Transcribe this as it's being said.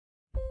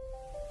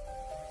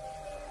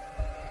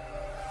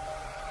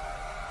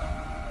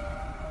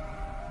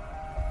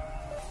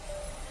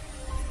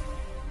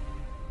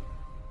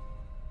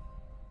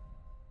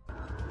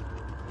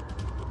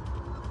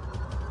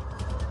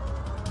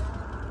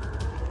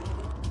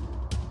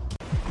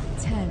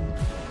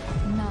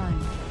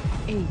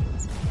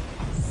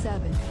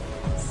7,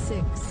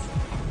 6,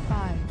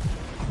 5,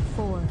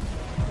 4,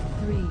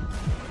 3, 2,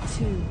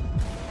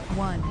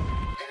 1.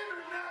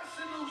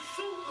 International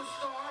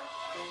superstar,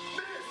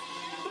 Miss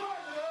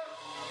Butter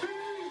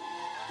B.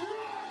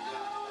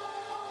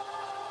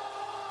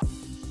 Rocker.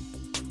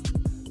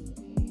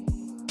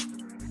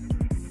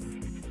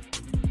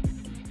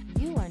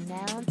 You are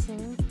now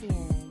tuned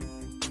in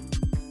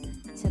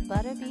to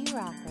Butter B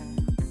Rocker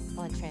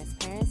on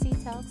Transparency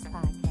Talks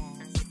Podcast.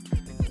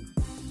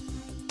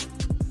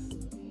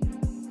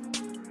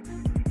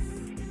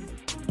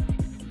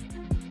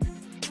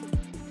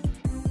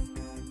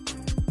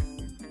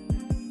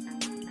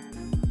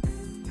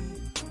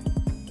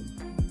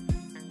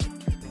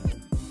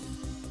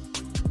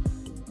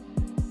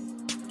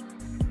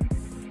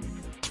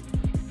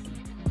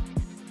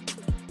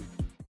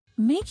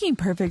 Making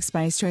perfect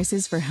spice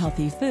choices for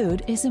healthy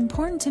food is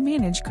important to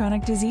manage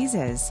chronic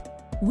diseases.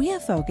 We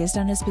have focused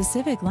on a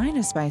specific line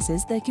of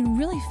spices that can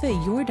really fit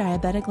your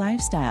diabetic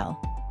lifestyle.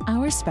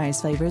 Our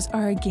spice flavors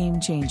are a game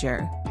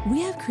changer.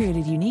 We have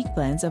created unique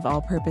blends of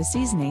all-purpose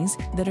seasonings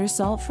that are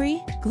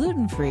salt-free,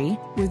 gluten-free,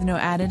 with no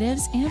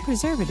additives and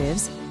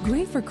preservatives,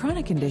 great for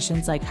chronic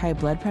conditions like high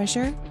blood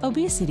pressure,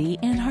 obesity,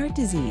 and heart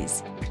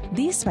disease.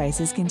 These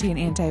spices contain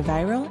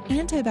antiviral,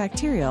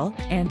 antibacterial,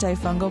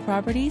 antifungal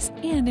properties,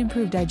 and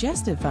improve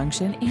digestive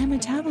function and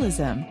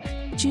metabolism.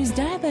 Choose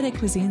diabetic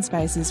cuisine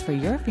spices for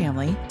your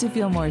family to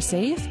feel more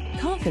safe,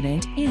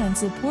 confident, and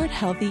support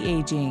healthy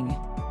aging.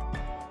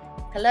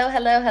 Hello,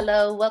 hello,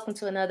 hello. Welcome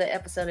to another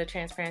episode of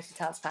Transparency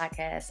Talks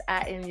Podcast.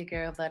 I am your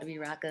girl, Butter B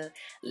Rocker.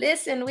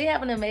 Listen, we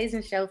have an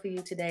amazing show for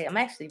you today. I'm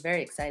actually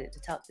very excited to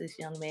talk to this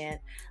young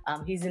man.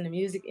 He's in the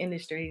music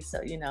industry,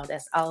 so,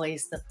 that's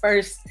always the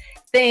first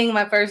thing.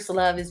 My first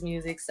love is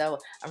music, so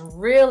I'm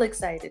real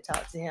excited to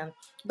talk to him.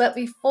 But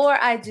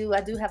before I do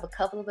have a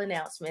couple of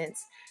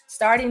announcements.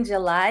 Starting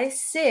July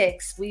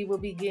 6th, we will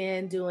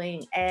begin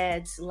doing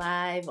ads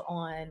live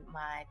on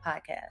my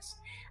podcast.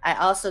 I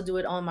also do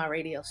it on my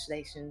radio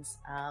stations.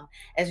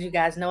 As you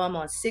guys know, I'm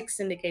on 6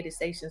 syndicated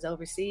stations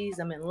overseas.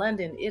 I'm in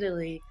London,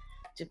 Italy,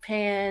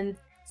 Japan,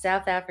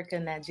 South Africa,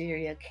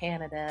 Nigeria,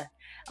 Canada.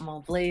 I'm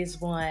on Blaze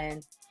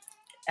One.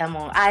 I'm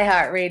on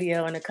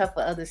iHeartRadio and a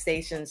couple other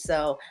stations.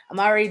 So I'm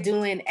already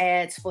doing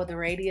ads for the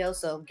radio.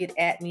 So get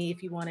at me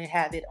if you want to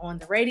have it on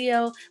the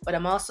radio. But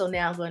I'm also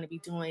now going to be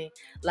doing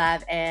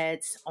live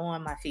ads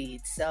on my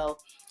feed. So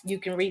you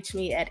can reach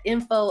me at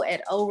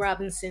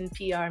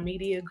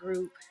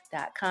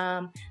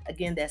info@orobinsonprmediagroup.com.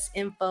 Again, that's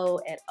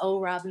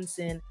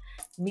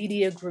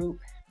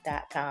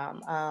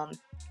info@orobinsonmediagroup.com.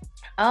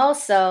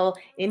 Also,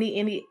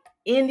 any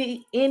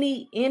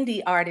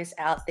indie artist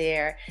out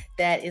there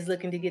that is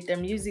looking to get their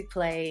music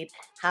played,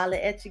 holla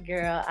at your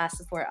girl. I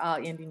support all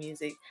indie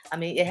music. I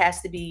mean, it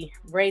has to be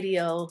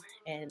radio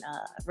and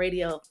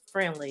radio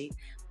friendly,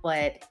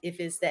 but if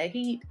it's that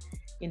heat,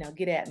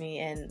 get at me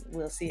and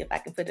we'll see if I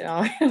can put it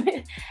on.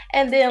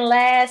 And then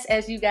last,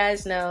 as you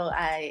guys know,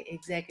 I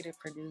executive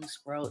produced,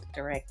 wrote,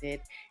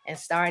 directed, and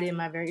starred in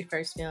my very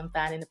first film,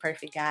 Finding the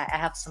Perfect Guy. I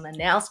have some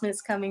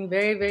announcements coming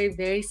very, very,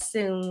 very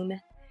soon.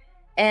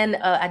 And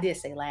I did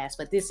say last,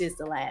 but this is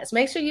the last.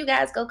 Make sure you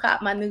guys go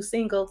cop my new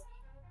single,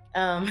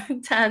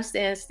 Time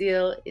Stand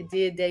Still. It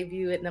did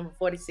debut at number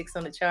 46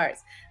 on the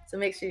charts. So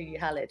make sure you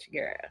holler at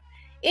your girl.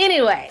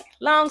 Anyway,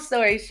 long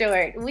story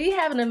short, we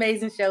have an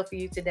amazing show for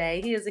you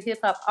today. He is a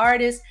hip-hop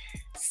artist,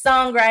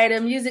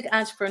 songwriter, music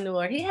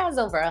entrepreneur. He has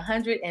over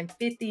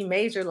 150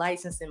 major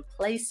licensing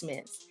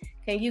placements.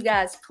 Can you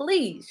guys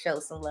please show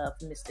some love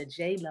for Mr.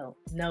 J.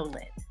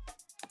 Nolan?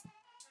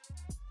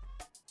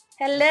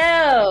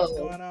 Hello. What's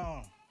going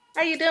on?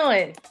 How you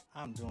doing?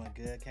 I'm doing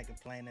good. Can't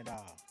complain at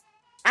all.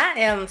 I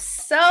am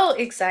so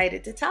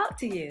excited to talk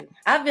to you.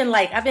 I've been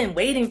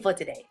waiting for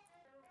today.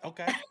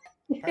 Okay.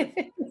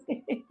 Perfect.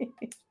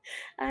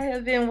 I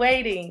have been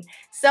waiting.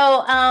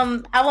 So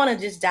I want to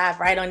just dive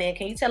right on in.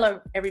 Can you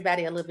tell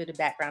everybody a little bit of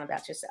background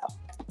about yourself?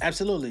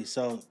 Absolutely.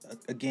 So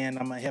again,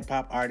 I'm a hip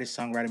hop artist,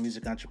 songwriter,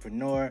 music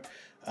entrepreneur.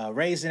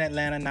 Raised in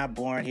Atlanta, not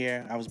born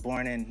here. I was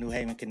born in New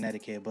Haven,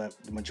 Connecticut, but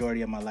the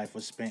majority of my life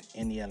was spent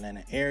in the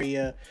Atlanta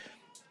area.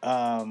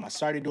 I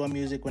started doing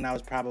music when I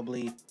was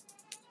probably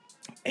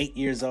 8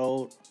 years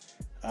old.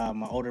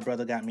 My older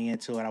brother got me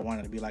into it. I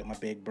wanted to be like my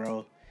big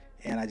bro,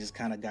 and I just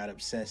kind of got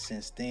obsessed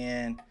since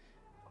then.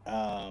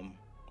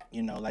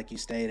 Like you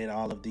stated,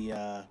 all of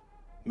the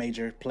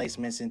major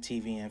placements in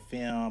TV and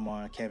film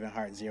on Kevin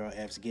Hart, Zero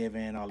F's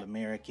Given, All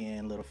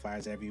American, Little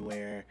Fires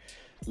Everywhere,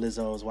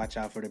 Lizzo's Watch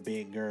Out for the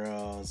Big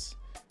Girls,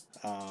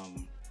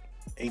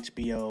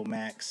 HBO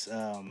Max,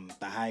 The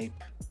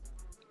Hype,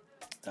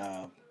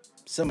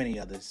 so many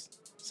others.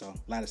 So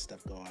a lot of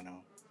stuff going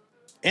on.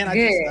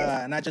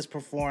 And I just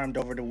performed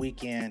over the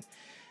weekend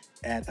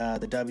at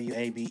the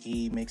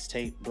WABE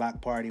mixtape block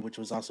party, which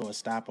was also a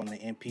stop on the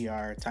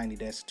NPR Tiny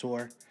Desk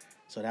tour.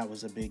 So that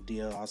was a big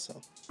deal also.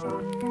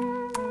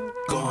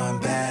 Going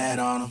bad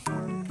on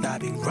them. I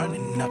be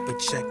running up a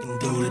check and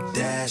do the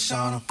dash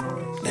on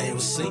them. They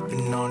was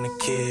sleeping on the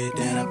kid,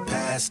 then I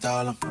passed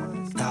all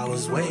them. I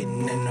was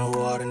waiting in the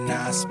water,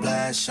 now I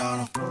splash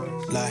on them.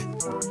 Like,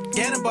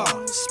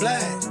 cannonball,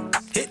 splash.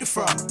 Hit the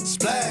frog,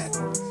 splash.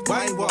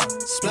 White wall,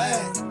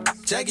 splash.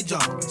 Jackie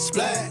jump,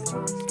 splash.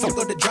 Fuck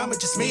up the drama,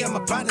 just me and my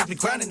partners be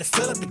grinding to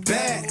fill up the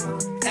bag.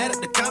 Add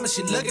up the comments,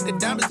 she look at the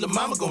diamonds, lil'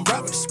 mama gon'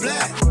 rock with the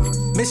splash.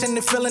 Mission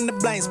to fill in the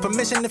blanks,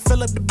 permission to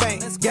fill up the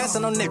bank.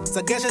 Gassing on niggas,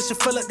 I guess I should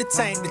fill up the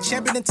tank. The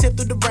champion and tip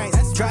through the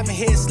ranks. Driving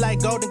hits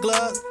like Golden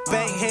Glove.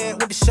 Bang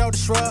head with the shoulder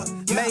shrug.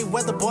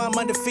 Mayweather, boy, I'm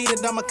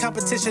undefeated. On my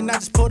competition, I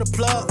just pull the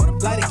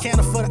plug. Light a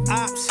candle for the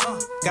ops.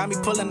 Got me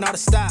pulling all the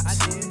stops.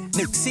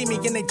 Niggas see me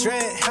in they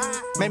dread.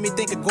 Made me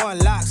think of going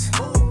locks.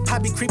 I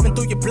be creeping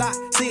through your block.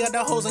 See all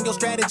the hoes in your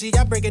strategy.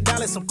 I break it down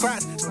like some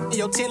crocs.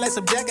 Your 10 like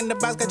some Jack in the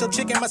box. Got your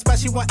chick in my spot.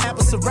 She want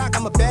apples to rock.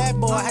 I'm a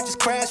bad boy. I just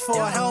crash for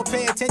her. I don't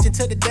pay attention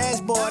to the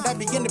dashboard. I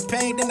be in the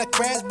pain, then I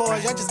crash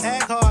boys. Y'all just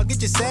act hard.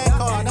 Get your sad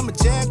card. I'm a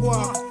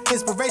jaguar.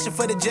 Inspiration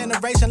for the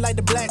generation like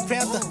the Black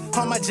Panther.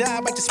 On my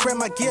job, I just spread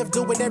my gift.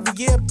 Do it every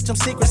year. I'm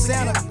Secret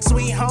Santa.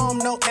 Sweet home,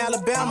 no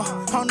Alabama.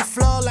 On the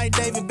floor like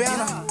David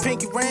Banner.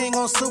 Pinky ring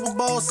on Super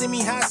Bowl. See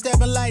me high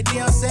stepping like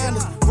Deion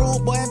Sanders.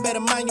 Rude boy, better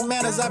mind your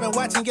manners. I've been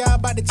watching y'all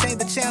about to change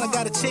the channel.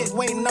 Got a chick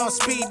waiting on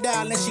speed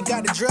dial. And she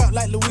got the drop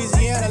like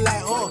Louisiana.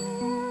 Like, oh.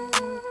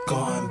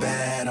 Going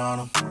bad on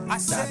them. I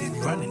be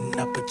running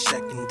up a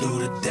check and do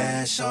the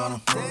dash on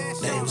them.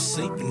 They was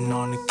sleeping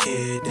on the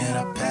kid, then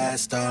I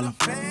passed all them.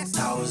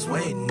 I was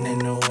waiting in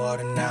the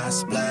water, now I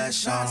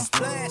splash on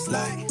them.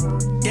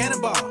 Like,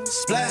 cannonball,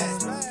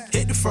 splash.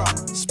 Hit the frog,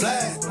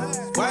 splash.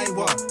 White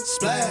wall,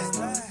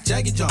 splash.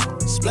 Jackie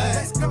jump,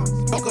 splash.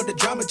 Fuck up the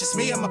drama, just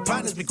me and my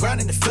partners be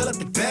grinding to fill up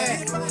the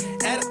bag.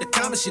 Add up the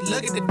comments, she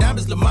look at the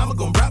diamonds, lil' mama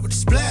gon' rock with the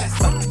splash.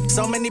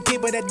 So many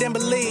people that didn't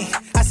believe.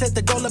 I set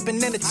the goal up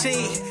and then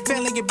achieve.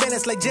 Family your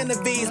business like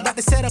Genevieve's. About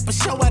to set up a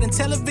show out in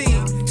Tel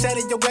Aviv.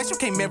 Shattered your ass, you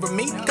can't mirror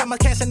me. Got my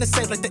cash in the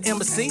safe like the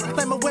embassy.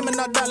 Like my women,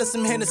 all dollars,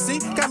 some Hennessy.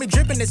 Got me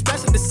dripping,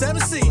 especially the 7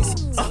 C's.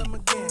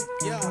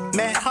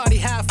 Mad Hardy,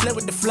 how I flip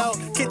with the flow.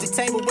 Kitchen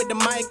table with the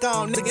mic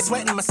on. Nigga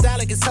sweating my style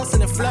like it's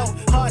hustling and flow.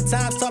 Hard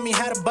times taught me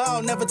how to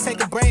ball. Never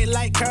take a break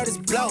like Curtis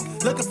Blow.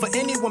 Looking for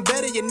anyone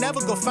better, you never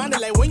gon' find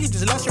it like when you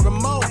just lost your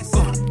remote.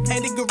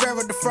 Andy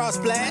Guerrero, the frost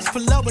splash.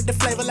 Pull up with the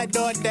flavor like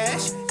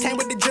DoorDash. Came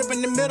with the drip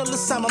in the middle of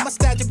summer. My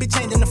style just be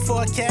changing the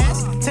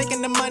forecast.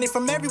 Taking the money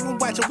from everyone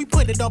watching. We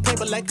put it on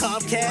paper like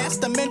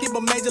Comcast. I'm indie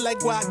but major like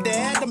Guap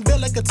Dad. I'm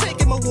built like a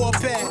tank in my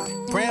warpath.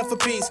 Praying for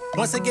peace.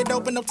 Once I get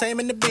open, I'm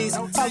taming the beast.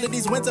 All of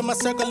these wins in my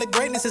circle of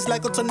greatness is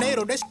like a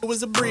tornado. That shit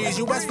was a breeze.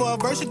 You ask for a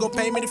verse, you gon'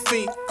 pay me the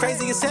fee.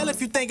 Crazy as hell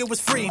if you think it was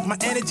free. My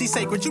energy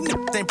sacred. You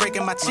niggas ain't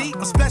breaking my cheek.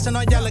 I'm splashing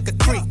on y'all like a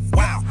creek.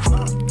 Wow.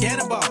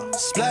 Cannonball,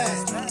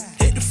 splash.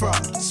 Hit the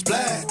frog,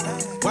 splash.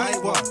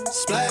 White wall,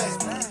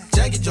 splash.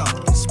 Jackie jump,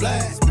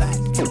 splash.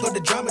 Fuck up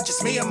the drama,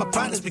 just me and my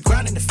partners be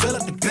grinding to fill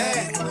up the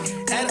bag.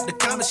 Add up the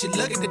comments, she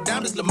look at the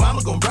diamonds, lil'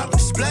 mama gon' rock with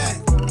the splash.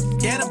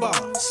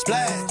 Cannonball,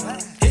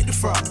 splash. Hit the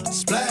frog,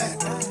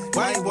 splash.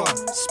 White wall,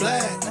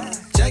 splash.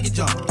 Jackie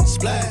jump,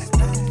 splash.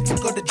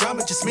 Fuck up the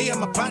drama, just me and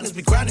my partners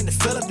be grinding to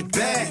fill up the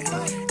bag.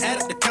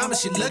 Add up the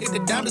comments, she look at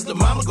the diamonds, lil'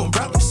 mama gon'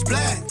 rock with the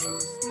splash.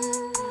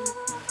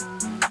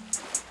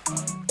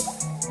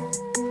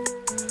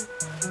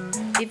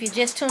 If you're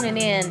just tuning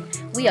in,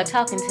 we are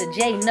talking to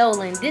Jay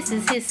Nolan. This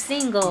is his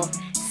single,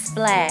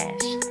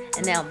 Splash.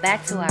 And now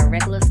back to our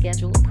regular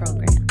scheduled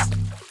program.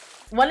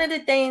 One of the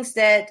things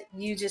that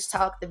you just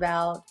talked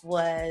about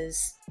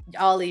was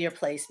all of your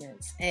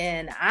placements.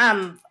 And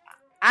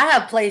I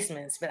have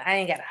placements, but I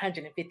ain't got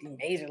 150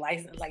 major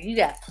licenses. Like, you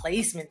got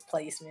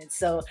placements.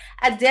 So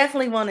I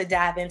definitely want to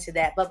dive into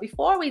that. But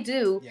before we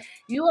do,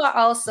 You are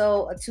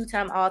also a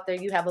 2-time author.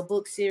 You have a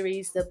book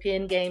series, The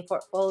Pen Game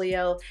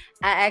Portfolio.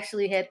 I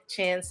actually had the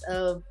chance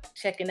of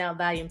checking out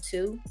volume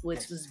 2,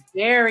 which was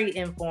very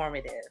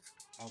informative.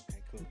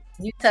 Okay, cool.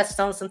 You touched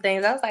on some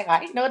things. I was like, I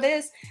didn't know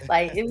this.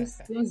 Like, it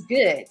was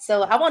good.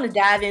 So I want to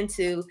dive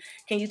into,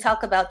 can you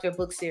talk about your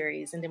book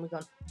series? And then we're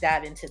going to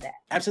dive into that.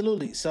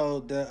 Absolutely. So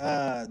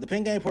the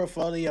Pen Game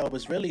Portfolio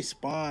was really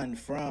spawned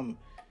from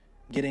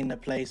getting the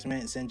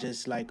placements and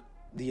just like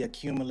the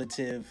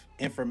accumulative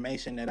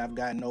information that I've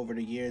gotten over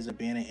the years of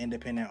being an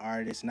independent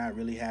artist, not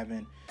really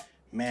having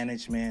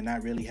management,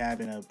 not really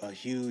having a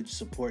huge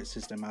support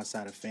system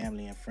outside of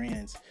family and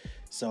friends.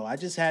 So I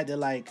just had to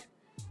like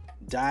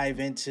dive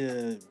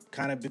into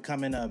kind of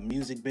becoming a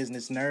music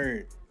business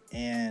nerd,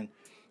 and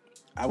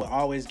I would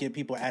always get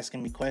people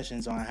asking me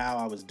questions on how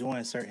I was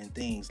doing certain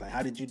things, like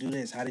how did you do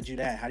this, how did you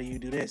that, how do you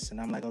do this? And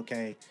I'm like,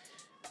 okay,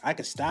 I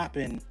could stop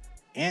and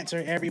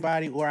answer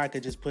everybody, or I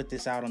could just put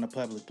this out on a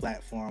public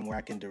platform where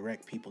I can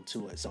direct people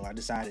to it. So I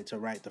decided to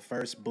write the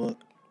first book.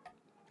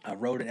 I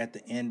wrote it at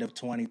the end of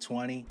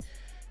 2020.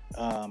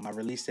 I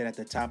released it at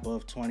the top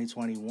of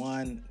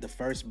 2021. The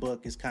first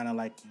book is kind of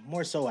like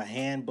more so a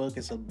handbook.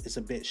 It's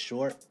a bit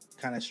short,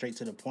 kind of straight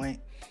to the point.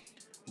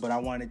 But I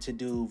wanted to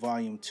do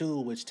volume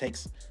 2, which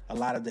takes a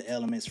lot of the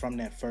elements from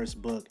that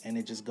first book, and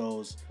it just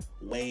goes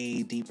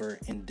way deeper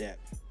in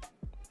depth.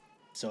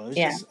 So it's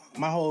Yeah. just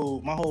my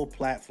whole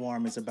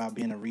platform is about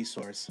being a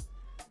resource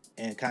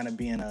and kind of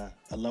being a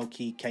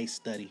low-key case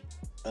study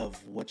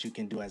of what you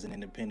can do as an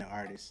independent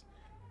artist.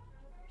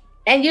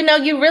 And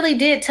you really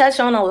did touch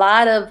on a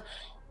lot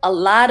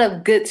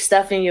of good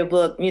stuff in your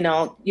book.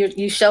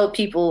 You showed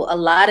people a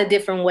lot of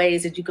different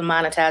ways that you can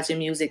monetize your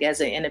music as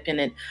an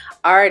independent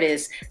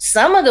artist.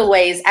 Some of the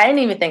ways I didn't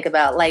even think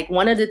about. Like,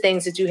 one of the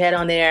things that you had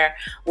on there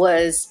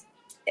was,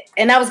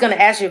 and I was going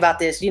to ask you about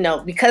this,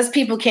 because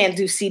people can't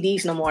do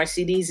CDs no more.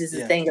 CDs is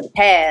a thing of the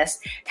past.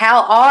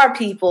 How are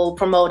people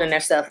promoting their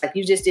stuff? Like,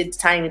 you just did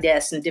Tiny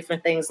Desk and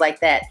different things like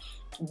that.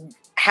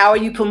 How are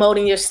you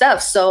promoting your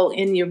stuff? So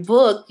in your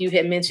book, you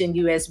had mentioned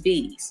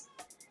USBs.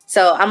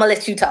 So I'm gonna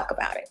let you talk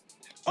about it.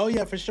 Oh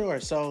yeah, for sure.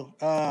 So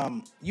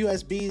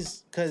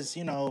USBs, because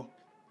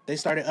they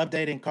started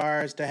updating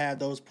cars to have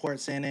those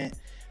ports in it.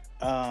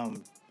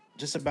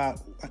 Just about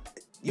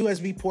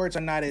USB ports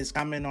are not as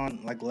common on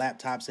like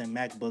laptops and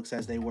MacBooks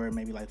as they were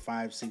maybe like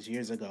 5-6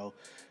 years ago,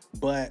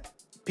 but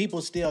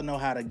people still know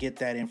how to get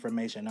that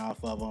information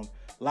off of them.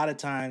 A lot of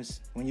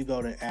times when you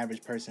go to the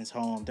average person's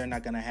home, they're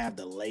not gonna have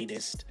the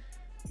latest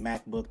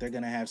MacBook. They're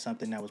going to have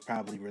something that was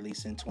probably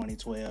released in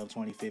 2012,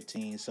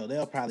 2015. So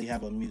they'll probably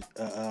have a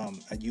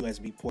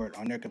USB port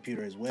on their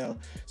computer as well.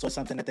 So it's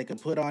something that they can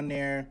put on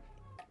there.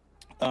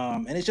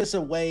 And it's just a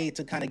way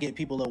to kind of get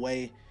people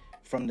away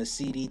from the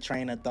CD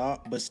train of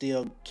thought, but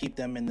still keep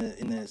them in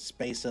the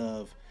space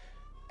of,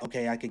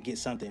 okay, I could get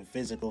something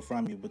physical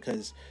from you.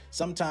 Because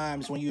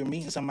sometimes when you're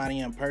meeting somebody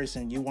in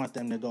person, you want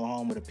them to go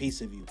home with a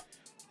piece of you.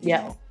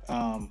 You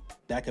know?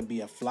 That could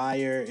be a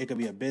flyer. It could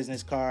be a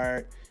business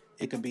card.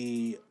 It could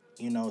be,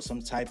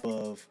 some type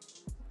of,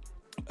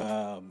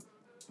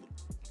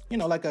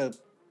 like a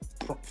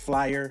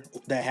flyer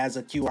that has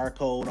a QR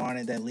code on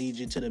it that leads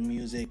you to the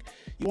music.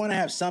 You want to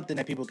have something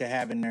that people can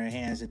have in their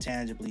hands to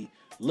tangibly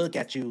look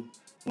at you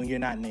when you're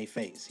not in their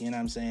face. You know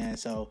what I'm saying?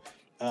 So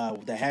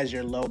that has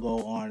your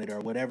logo on it or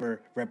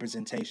whatever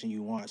representation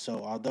you want.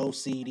 So although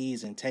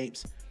CDs and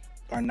tapes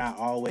are not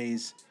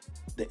always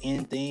the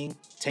end thing,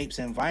 tapes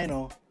and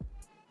vinyl,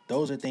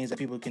 those are things that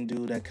people can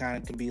do that kind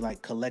of can be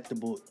like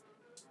collectible.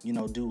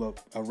 Do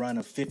a run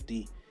of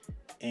 50,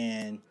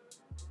 and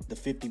the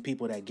 50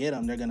 people that get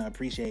them, they're going to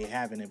appreciate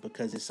having it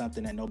because it's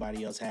something that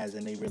nobody else has,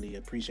 and they really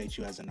appreciate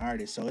you as an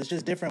artist. So it's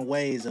just different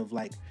ways of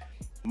like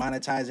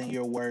monetizing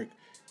your work,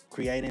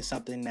 creating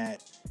something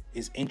that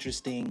is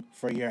interesting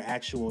for your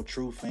actual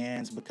true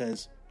fans,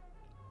 because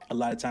a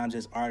lot of times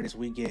as artists,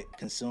 we get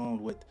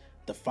consumed with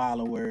the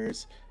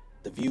followers,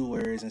 the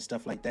viewers, and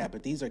stuff like that.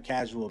 But these are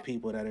casual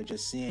people that are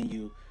just seeing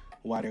you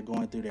while they're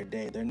going through their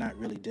day. They're not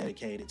really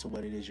dedicated to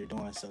what it is you're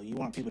doing. So you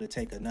want people to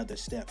take another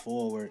step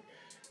forward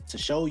to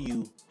show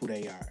you who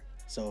they are.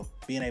 So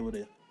being able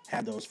to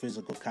have those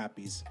physical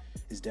copies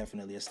is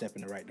definitely a step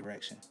in the right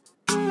direction.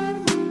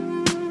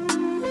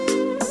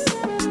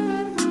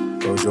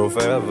 Gojo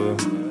forever.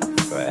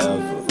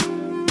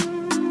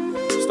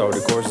 Start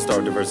the chorus,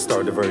 start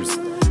the verse.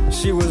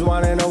 She was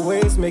wanting her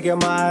waist, making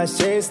my eyes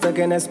chase. Stuck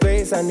in that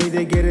space, I need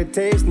to get a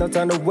taste. No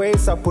time to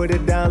waste, I put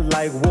it down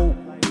like whoa.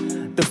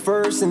 The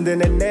first and then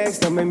the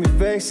next, that made me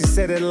vex. She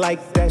said it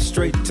like that,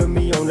 straight to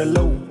me on the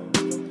low.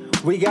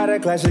 We gotta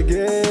clash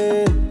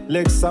again.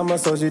 Lick summer,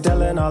 so she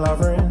telling all our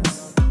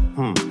friends.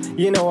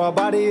 Our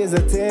body is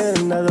a 10.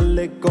 Another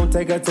lick gon'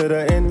 take her to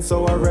the end,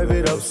 so I rev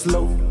it up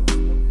slow.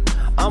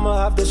 I'ma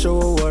have to show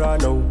her what I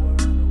know.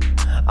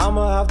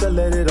 I'ma have to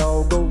let it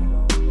all go.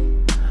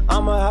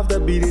 I'ma have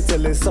to beat it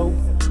till it's so.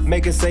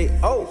 Make it say,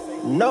 oh,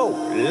 no,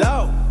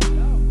 low.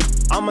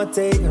 I'ma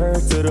take her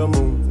to the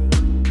moon.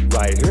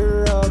 Right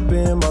here up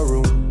in my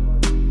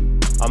room.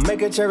 I'll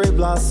make a cherry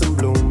blossom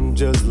bloom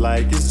just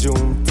like it's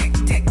June. Tick,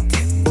 tick,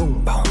 tick,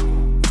 boom,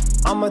 boom.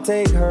 I'ma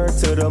take her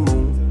to the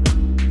moon.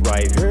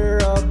 Right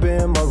here up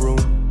in my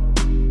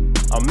room.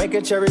 I'll make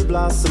a cherry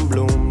blossom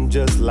bloom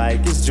just like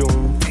it's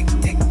June. Tick,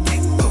 tick,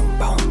 tick, boom,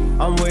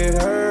 boom. I'm with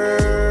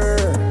her.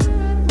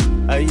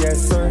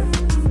 Yes, sir.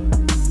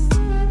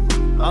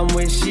 I'm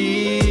with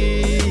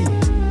she.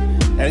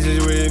 And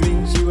she's with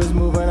me. She was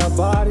moving her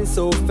body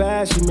so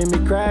fast, she made me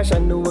crash. I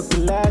knew it could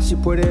last. She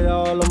put it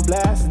all on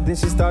blast, and then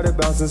she started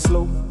bouncing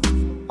slow.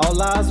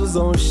 All eyes was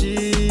on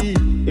she.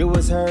 It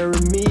was her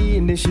and me,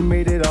 and then she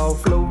made it all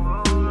flow.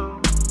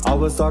 I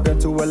was talking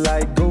to her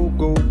like go,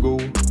 go, go,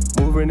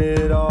 moving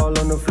it all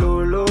on the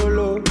floor, low,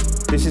 low.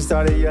 Then she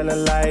started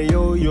yelling like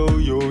yo, yo,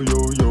 yo,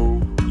 yo,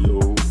 yo,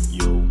 yo,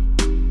 yo.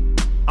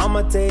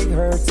 I'ma take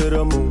her to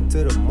the moon,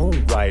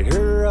 right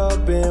here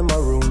up in my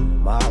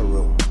room, my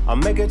room. I'll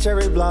make a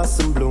cherry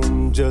blossom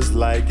bloom just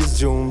like it's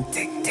June.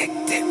 Tick, tick,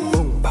 tick,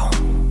 boom,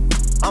 boom.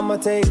 I'ma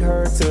take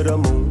her to the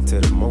moon,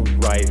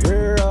 right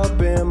here up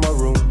in my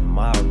room,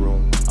 my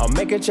room. I'll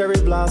make a cherry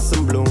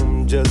blossom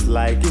bloom just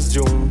like it's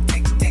June.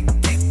 Tick, tick,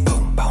 tick,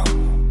 boom,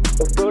 boom.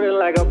 Exploding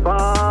like a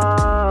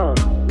bomb.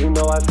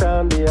 I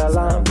sound the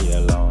alarm.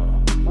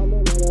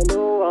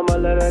 I'ma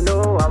let her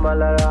know. I'ma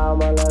let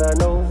her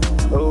know.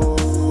 Oh,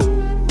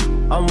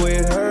 I'm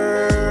with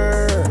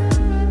her.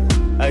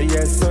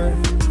 Yes, sir.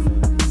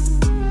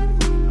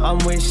 I'm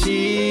with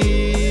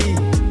she.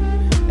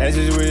 And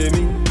she's with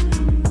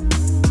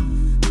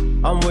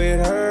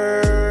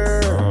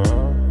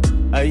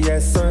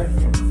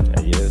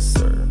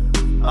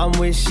I'm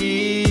with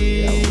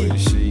she, and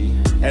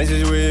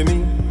she's with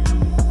me.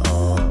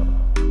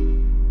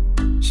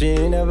 She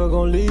ain't never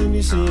gonna leave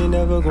me, she ain't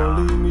never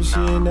gonna leave me, she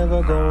ain't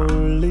never gonna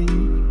leave.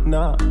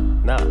 Nah,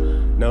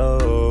 no.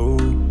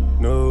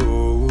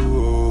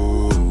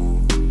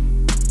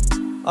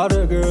 All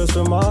the girls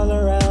from all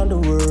around the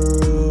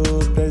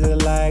world,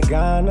 places like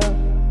Ghana,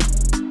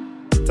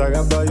 talking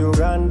about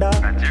Uganda,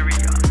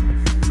 Nigeria,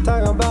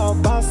 talking about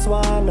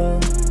Botswana,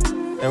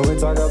 and we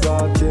talk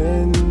about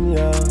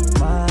Kenya,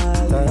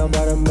 talking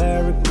about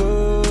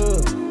America,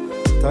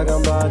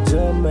 talking about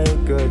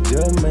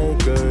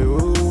Jamaica,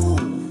 ooh.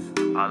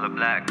 All the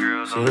black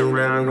girls She ain't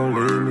never gonna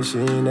leave me, she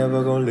ain't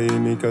never gonna leave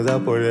me, cause I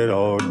put it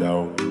all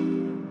down.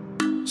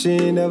 She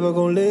ain't never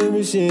gonna leave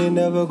me, she ain't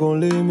never gonna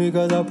leave me,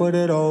 cause I put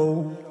it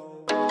all.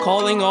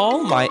 Calling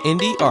all my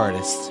indie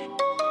artists.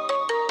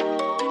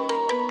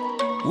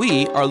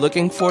 We are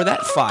looking for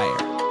that fire.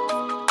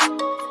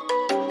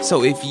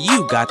 So if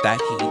you got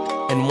that heat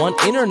and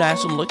want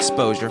international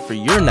exposure for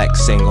your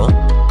next single,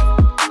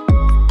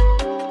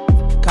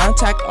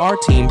 contact our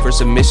team for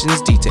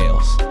submissions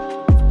details.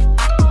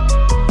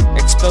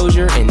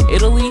 Exposure in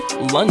Italy,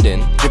 London,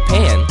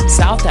 Japan,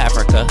 South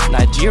Africa,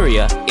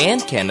 Nigeria,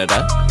 and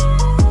Canada.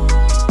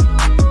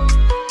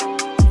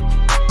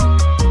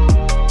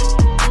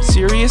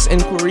 Serious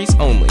inquiries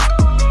only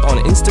on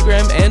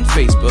Instagram and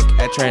Facebook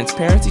at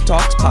Transparency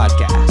Talks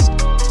Podcast.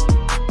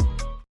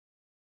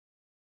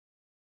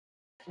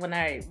 When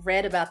I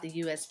read about the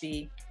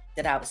USB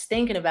that I was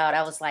thinking about,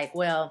 I was like,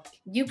 well,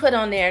 you put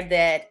on there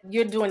that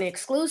you're doing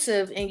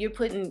exclusive and you're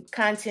putting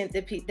content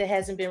that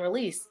hasn't been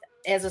released.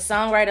 As a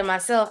songwriter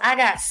myself, I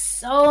got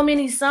so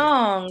many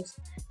songs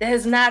that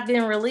has not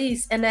been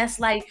released, and that's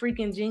like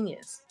freaking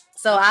genius.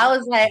 So I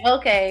was like,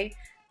 okay,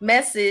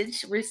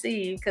 message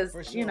received, because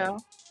For sure. you know,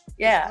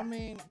 yeah. I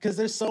mean, because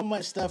there's so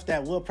much stuff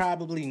that we'll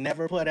probably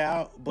never put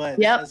out, but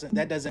Yep.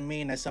 that doesn't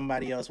mean that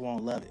somebody else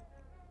won't love it.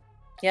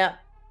 Yeah.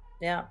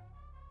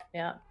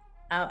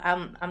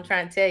 I'm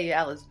trying to tell you,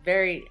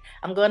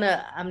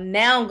 I'm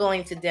now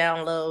going to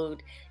download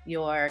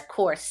your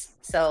course.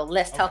 So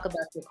let's talk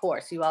about your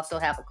course. You also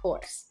have a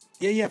course.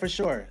 Yeah, for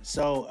sure.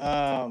 So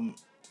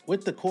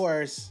with the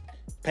course,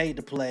 Paid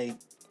to Play,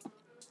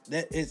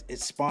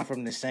 it's spawned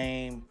from the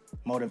same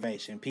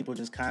motivation. People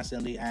just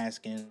constantly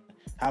asking,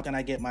 how can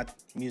I get my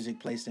music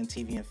placed in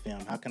TV and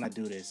film? How can I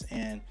do this?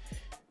 And,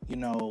 you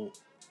know,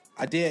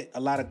 I did a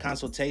lot of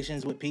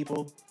consultations with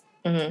people,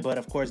 but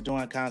of course,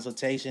 doing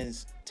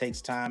consultations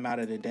takes time out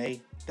of the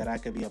day that I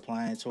could be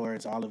applying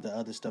towards all of the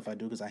other stuff I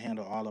do, because I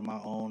handle all of my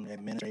own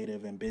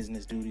administrative and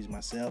business duties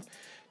myself.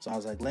 So I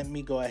was like, let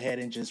me go ahead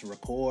and just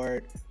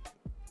record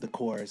the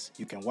course.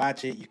 You can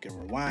watch it, you can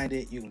rewind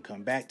it, you can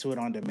come back to it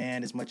on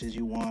demand as much as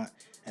you want,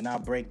 and I'll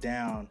break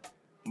down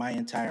my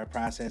entire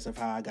process of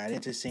how I got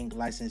into sync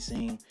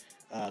licensing,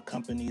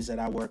 companies that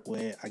I work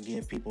with. I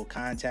give people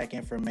contact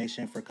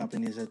information for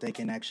companies that they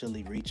can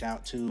actually reach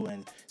out to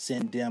and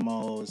send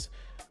demos.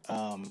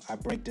 I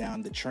break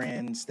down the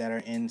trends that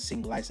are in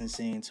sync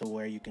licensing to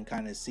where you can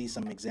kind of see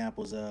some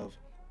examples of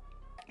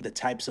the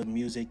types of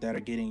music that are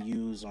getting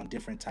used on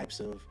different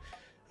types of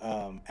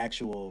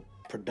actual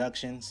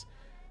productions,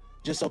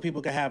 just so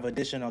people can have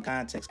additional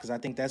context. Because I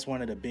think that's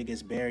one of the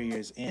biggest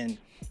barriers in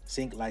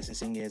sync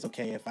licensing is,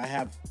 okay, if I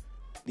have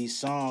these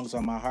songs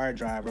on my hard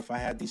drive, or if I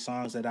have these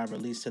songs that I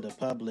release to the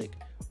public,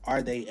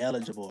 are they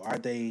eligible? Are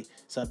they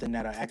something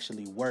that'll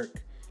actually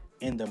work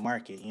in the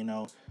market, you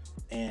know?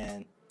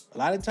 And a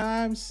lot of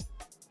times,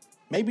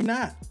 maybe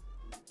not,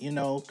 you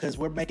know, because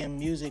we're making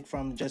music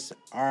from just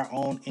our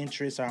own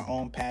interests, our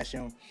own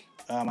passion.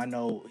 I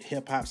know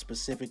hip-hop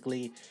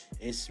specifically,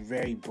 it's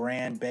very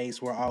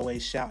brand-based. We're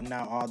always shouting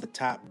out all the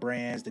top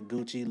brands, the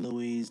Gucci,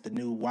 Louis, the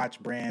new watch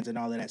brands, and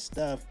all of that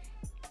stuff.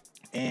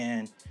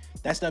 And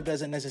that stuff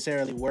doesn't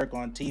necessarily work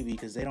on TV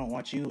because they don't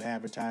want you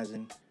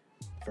advertising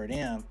for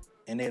them,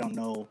 and they don't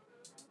know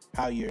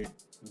how you're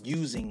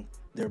using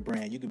their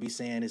brand. You could be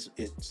saying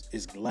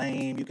it's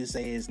lame. You could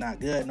say it's not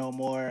good no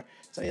more.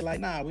 So you're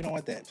like, nah, we don't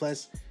want that.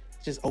 Plus,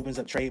 it just opens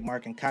up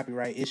trademark and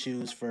copyright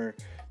issues for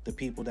the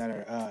people that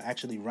are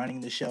actually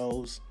running the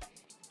shows.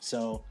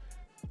 So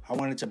I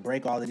wanted to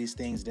break all of these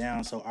things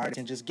down so artists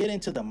can just get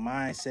into the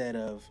mindset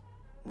of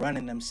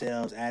running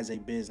themselves as a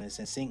business.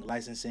 And sync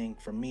licensing,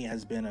 for me,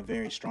 has been a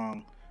very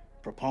strong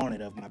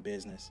proponent of my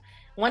business.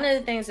 One of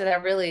the things that I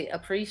really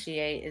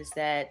appreciate is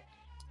that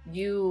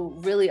you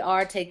really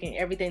are taking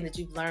everything that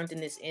you've learned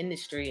in this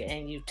industry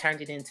and you turned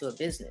it into a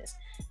business.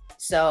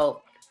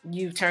 So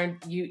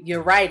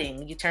you're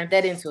writing, you turned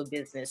that into a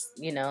business,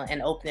 you know,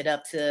 and open it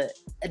up to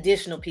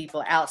additional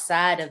people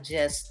outside of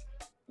just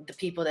the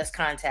people that's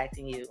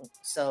contacting you.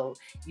 So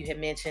you had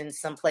mentioned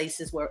some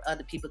places where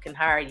other people can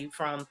hire you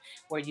from,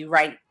 where you'll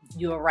write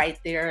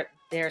their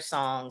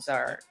songs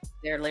or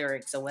their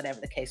lyrics or whatever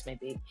the case may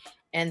be.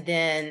 And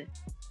then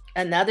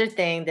another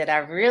thing that I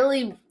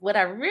really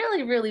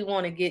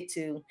want to get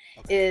to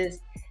is,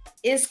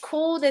 it's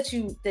cool that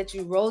you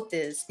wrote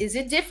this. Is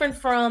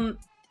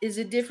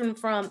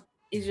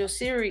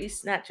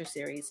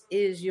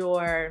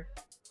your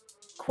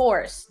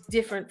course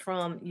different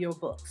from your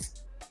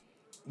books?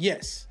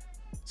 Yes.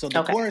 So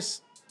the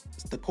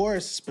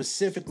course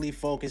specifically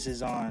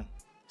focuses on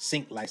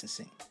sync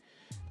licensing.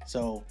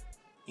 So,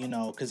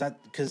 because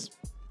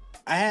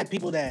I had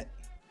people that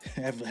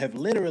have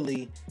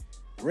literally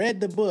read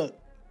the book,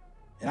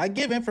 and I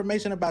give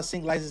information about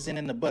sync licensing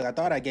in the book. I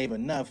thought I gave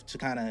enough to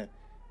kind of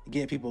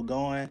get people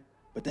going,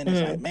 but then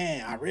it's like,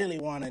 man, I really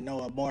want to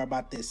know more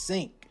about this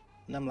sync,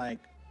 and I'm like,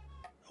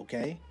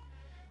 okay.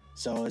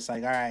 So it's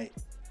like, all right,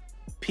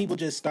 people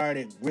just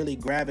started really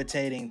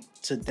gravitating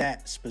to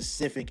that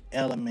specific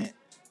element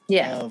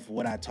of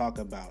what I talk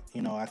about.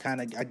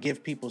 I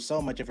give people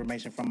so much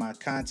information from my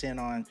content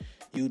on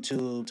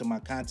YouTube to my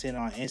content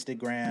on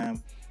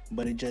Instagram,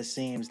 but it just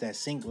seems that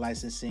sync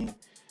licensing,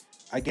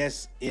 I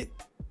guess it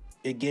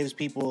gives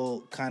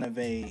people kind of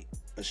a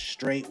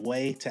straight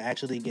way to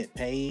actually get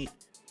paid.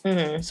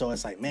 So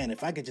it's like, man,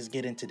 if I could just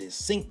get into this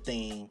sync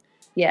thing,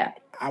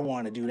 I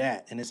want to do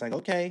that. And it's like,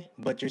 okay,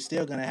 but you're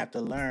still going to have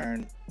to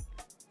learn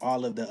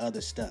all of the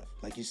other stuff.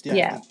 Like, you still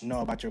have to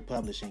know about your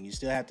publishing. You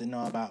still have to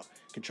know about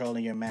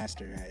controlling your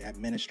master,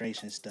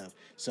 administration stuff.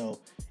 So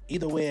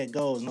either way it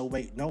goes, no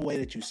way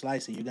that you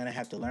slice it, you're going to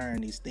have to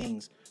learn these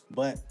things.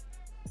 But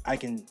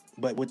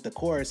with the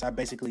course, I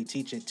basically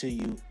teach it to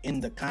you in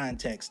the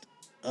context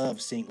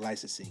of sync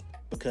licensing,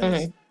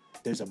 because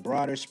there's a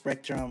broader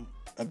spectrum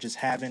of just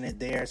having it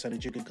there so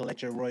that you can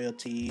collect your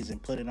royalties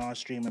and put it on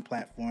streaming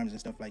platforms and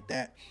stuff like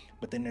that.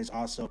 But then there's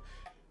also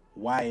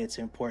why it's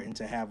important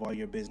to have all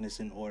your business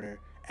in order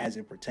as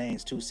it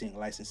pertains to sync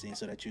licensing,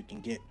 so that you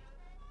can get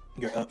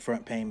your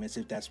upfront payments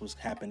if that's what's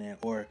happening,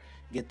 or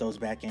get those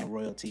back-end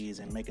royalties,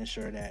 and making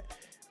sure that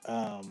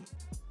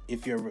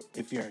if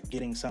you're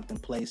getting something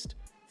placed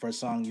for a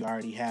song you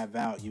already have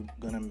out, you're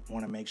gonna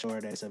want to make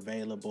sure that it's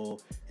available,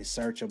 it's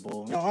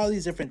searchable, all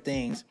these different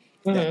things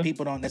that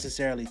people don't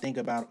necessarily think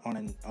about on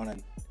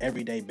an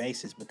everyday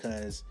basis,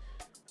 because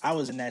I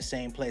was in that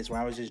same place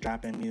where I was just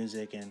dropping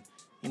music and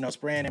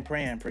spraying and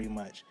praying pretty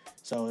much.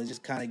 So it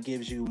just kind of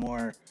gives you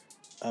more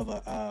of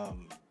a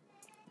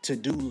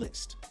to-do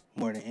list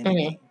more than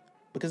anything,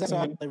 because that's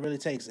all it really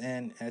takes.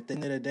 And at the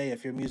end of the day,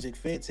 if your music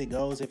fits, it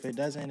goes. If it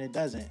doesn't, it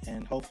doesn't.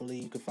 And hopefully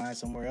you can find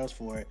somewhere else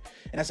for it.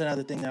 And that's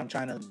another thing that I'm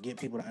trying to get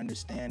people to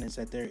understand, is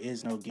that there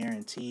is no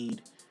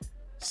guaranteed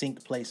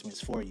sync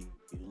placements for you.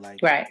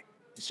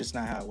 It's just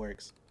not how it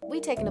works. We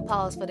taking a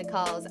pause for the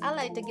cause. I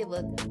like to give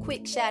a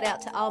quick shout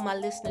out to all my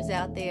listeners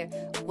out there.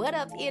 What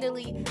up,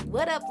 Italy?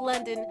 What up,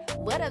 London?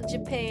 What up,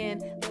 Japan?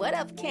 What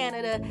up,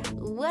 Canada?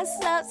 What's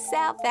up,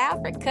 South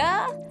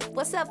Africa?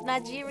 What's up,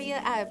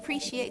 Nigeria? I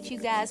appreciate you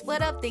guys.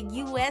 What up, the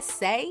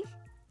USA?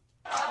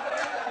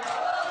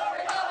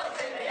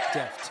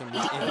 Death to me,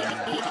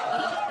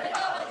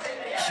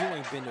 you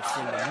ain't been a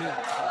friend of me.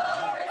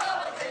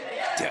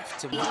 Death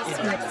to my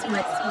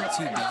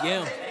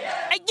TBM.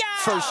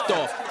 First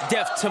off,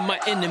 death to my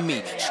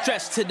enemy,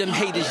 stress to them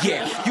haters,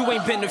 yeah. You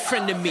ain't been a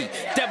friend of me,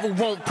 devil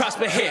won't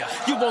prosper here.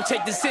 You won't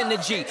take this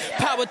energy,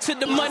 power to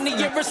the money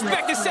and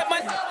respect and set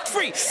my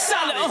free.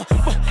 Solid,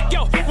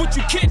 yo, what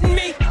you kidding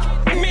me?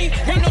 Me,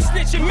 ain't no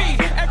snitching me.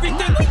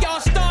 Everything we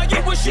all star,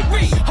 you wish you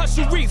read.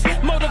 Hustle reef,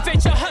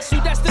 motivate your hustle,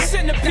 that's the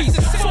centerpiece.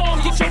 Form,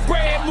 get your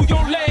bread, move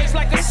your legs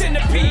like a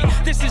centipede.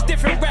 This is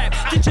different rap,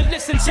 get your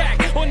listen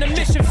tack on the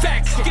mission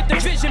facts. Get the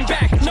vision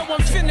back, no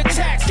one finna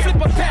tax. Flip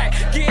a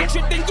pack, get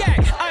tripped and yak.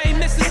 I ain't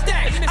miss a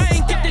stack, I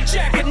ain't get the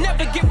jack. Could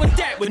never get with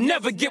that, would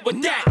never get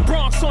with that.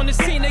 Bronx on the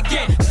scene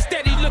again,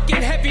 steady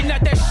looking heavy.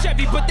 Not that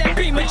Chevy, but that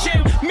Beamer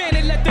Jim. Man,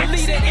 and let the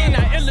leader in,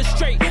 I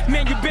illustrate.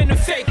 Man, you been a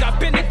fake, I've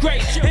been a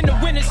great. In the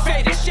winner's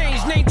fate, exchange,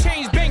 name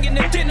change, banging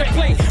the dinner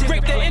plate.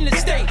 Rape the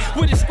interstate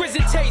with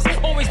exquisite taste.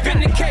 Always been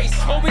the case,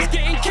 always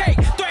getting cake.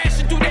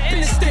 Thrashing through the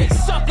interstate,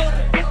 sucker.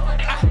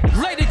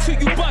 Later to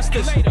you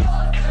busters.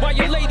 While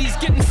your ladies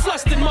getting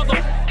flustered, mother.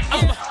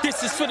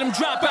 This is for them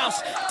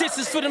dropouts. This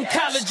is for them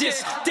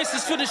colleges. This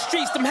is for the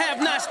streets, them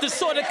have-nots, the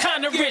sort of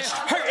kind of rich.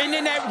 Hurting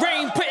in that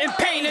rain, putting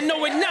pain and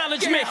no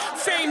acknowledgement.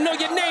 Fame, know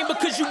your name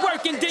because you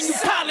working, then you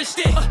polished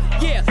it.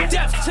 Yeah,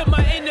 death to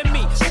my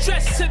enemy.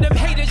 Stress to them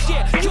haters,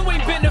 yeah. You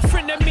ain't been a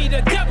friend of me.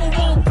 The devil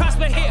won't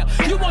prosper here.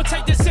 You won't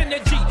take this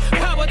energy.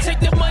 Power, take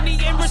the money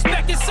and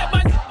respect and set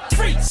my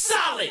free.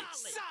 Solid.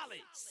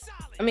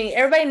 I mean,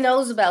 everybody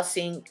knows about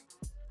sync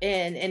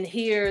and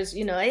hears,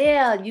 you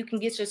can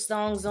get your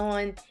songs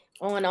on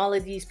all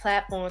of these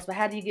platforms, but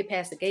how do you get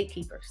past the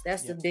gatekeepers?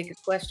 That's the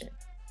biggest question.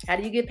 How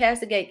do you get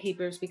past the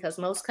gatekeepers? Because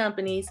most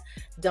companies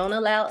don't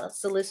allow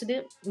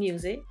solicited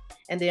music,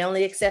 and they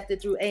only accept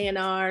it through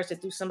A&Rs or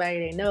through somebody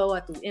they know, or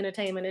through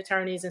entertainment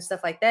attorneys and stuff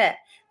like that.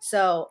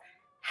 So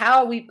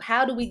how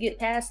do we get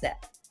past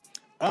that?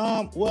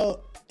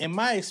 Well, in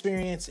my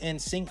experience in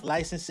sync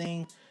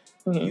licensing,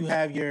 you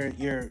have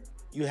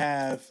you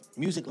have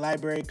music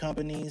library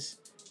companies,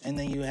 and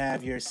then you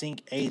have your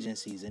sync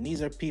agencies, and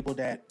these are people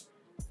that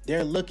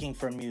they're looking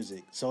for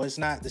music. So it's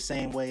not the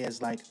same way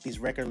as like these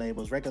record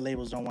labels. Record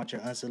labels don't want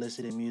your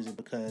unsolicited music,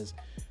 because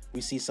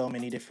we see so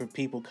many different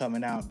people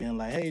coming out being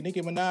like, hey,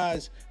 Nicki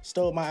Minaj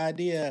stole my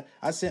idea.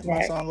 I sent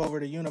my song over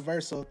to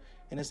Universal.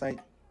 And it's like,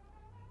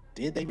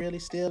 did they really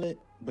steal it?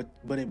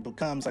 But it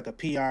becomes like a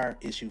PR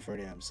issue for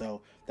them.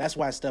 So that's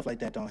why stuff like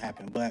that don't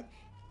happen. But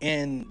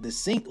in the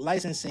sync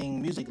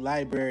licensing music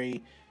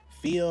library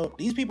field,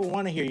 these people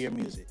want to hear your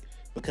music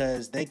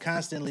because they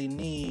constantly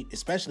need,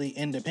 especially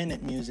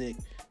independent music,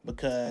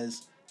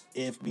 because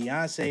if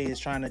Beyonce is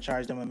trying to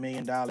charge them $1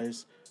 million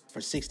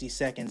for 60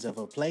 seconds of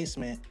a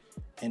placement,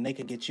 and they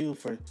could get you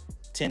for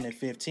 10 to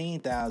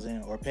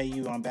 15,000 or pay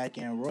you on back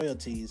end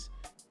royalties,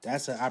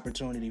 that's an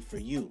opportunity for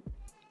you.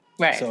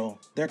 Right. So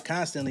they're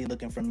constantly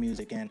looking for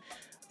music, and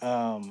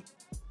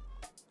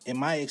in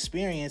my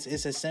experience,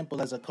 it's as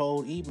simple as a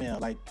cold email.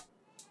 Like,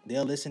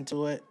 they'll listen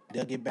to it,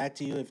 they'll get back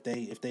to you. If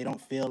they don't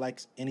feel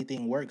like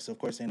anything works, of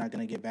course they're not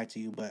going to get back to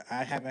you. But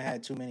I haven't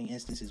had too many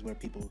instances where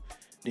people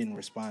didn't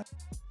respond.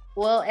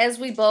 Well, as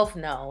we both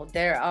know,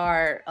 there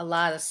are a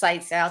lot of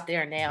sites out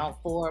there now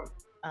for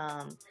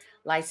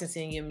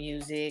licensing your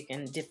music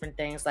and different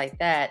things like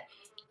that.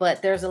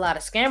 But there's a lot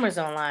of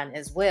scammers online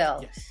as well.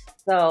 Yes.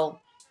 So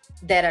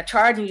that are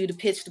charging you to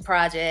pitch the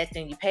project,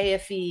 and you pay a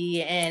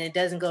fee and it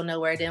doesn't go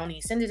nowhere. They don't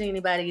even send it to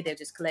anybody. They're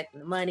just collecting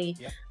the money.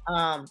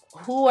 Yep.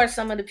 Who are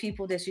some of the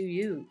people that you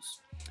use?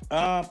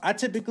 I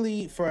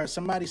typically, for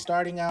somebody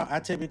starting out, I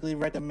typically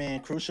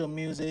recommend Crucial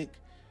Music.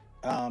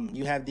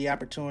 You have the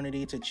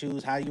opportunity to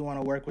choose how you want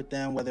to work with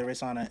them, whether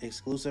it's on an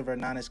exclusive or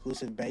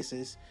non-exclusive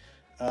basis.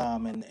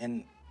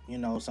 And you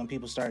know, some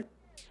people start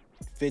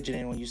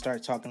fidgeting when you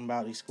start talking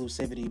about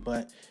exclusivity,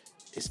 but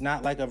it's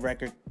not like a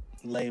record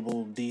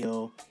label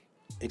deal.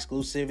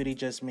 Exclusivity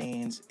just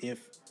means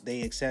if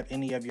they accept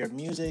any of your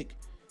music,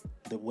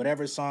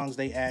 whatever songs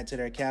they add to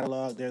their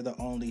catalog, they're the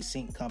only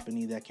sync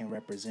company that can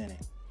represent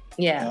it.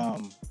 Yeah.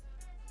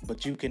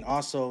 But you can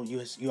also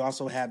you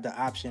also have the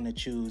option to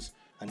choose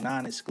a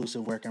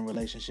non-exclusive working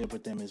relationship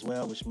with them as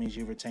well, which means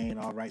you retain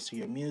all rights to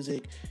your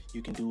music.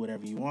 You can do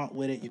whatever you want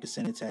with it. You can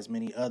send it to as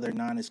many other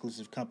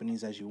non-exclusive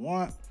companies as you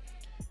want,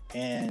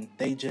 and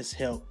they just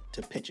help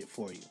to pitch it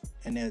for you,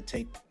 and they'll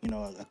take, you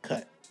know, a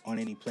cut on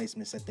any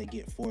placements that they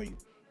get for you.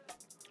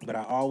 But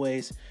I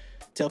always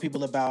tell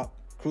people about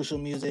Crucial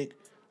Music.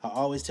 I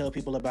always tell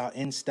people about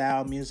In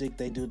Style Music.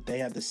 They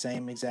have the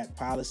same exact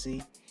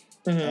policy.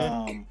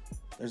 Mm-hmm.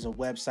 There's a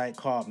website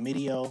called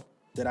Medio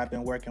that I've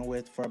been working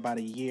with for about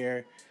a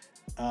year.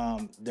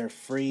 They're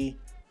free,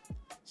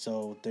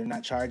 so they're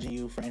not charging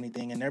you for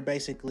anything, and they're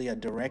basically a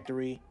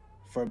directory,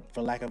 for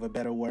lack of a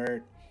better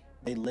word.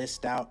 They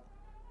list out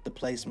the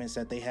placements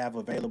that they have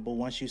available.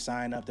 Once you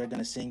sign up, they're going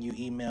to send you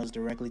emails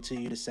directly to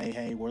you to say,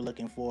 hey, we're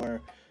looking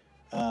for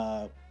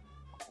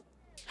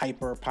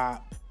hyper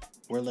pop,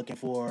 we're looking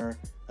for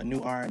a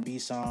new R&B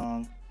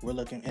song, we're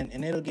looking,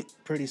 and it'll get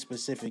pretty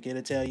specific.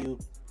 It'll tell you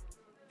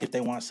if they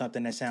want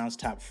something that sounds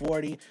top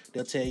 40.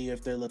 They'll tell you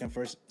if they're looking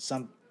for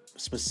some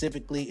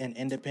specifically an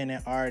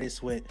independent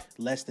artist with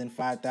less than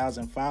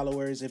 5,000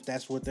 followers, if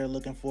that's what they're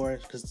looking for,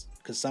 because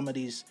some of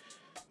these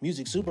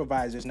music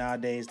supervisors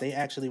nowadays, they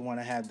actually want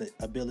to have the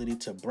ability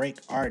to break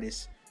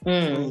artists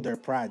through their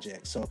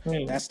projects. So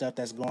that's stuff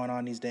that's going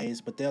on these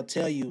days, but they'll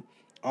tell you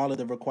all of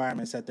the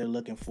requirements that they're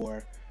looking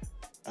for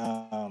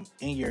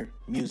in your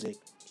music.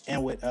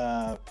 And with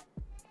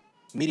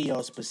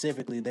Medio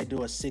specifically, they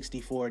do a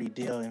 60-40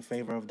 deal in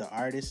favor of the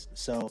artist.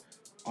 So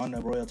on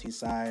the royalty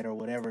side or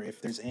whatever,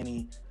 if there's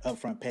any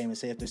upfront payment,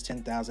 say if there's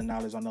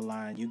 $10,000 on the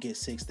line, you get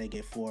 6, they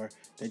get 4.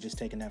 They're just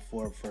taking that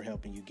 4 for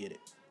helping you get it.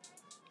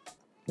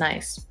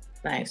 Nice.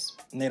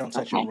 And they don't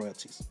touch your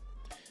royalties.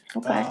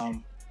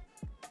 Okay.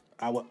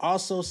 I would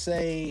also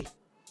say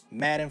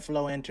Madden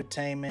Flow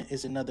Entertainment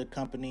is another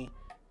company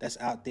that's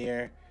out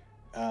there.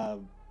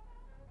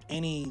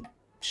 Any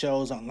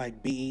shows on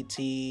like BET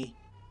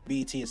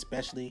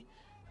especially.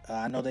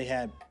 I know they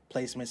had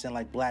placements in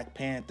like Black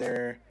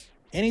Panther.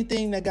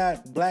 Anything that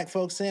got black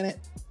folks in it,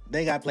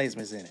 they got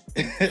placements in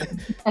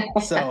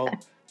it. So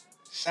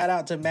shout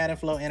out to Madden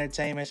Flow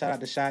Entertainment. Shout out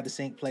to Shad the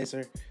Sync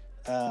Placer.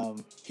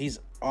 He's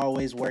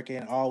always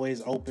working,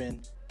 always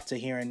open to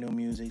hearing new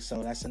music.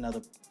 So that's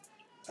another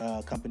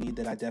company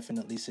that I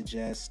definitely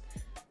suggest.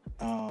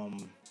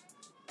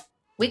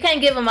 We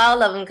can't give them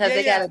all of them because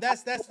they got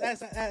that's they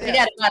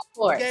got a lot of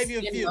course. Gave you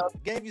a few. Know?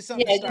 Gave you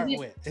something to start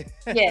with.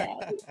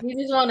 we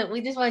just want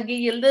to give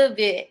you a little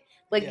bit,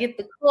 but get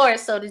the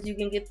course so that you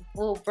can get the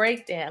full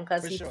breakdown,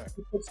 because he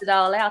puts it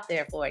all out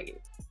there for you.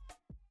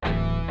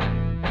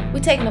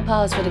 We're taking a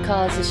pause for the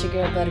cause. It's your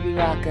girl Butterbee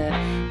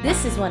Rocka.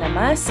 This is one of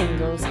my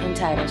singles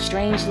entitled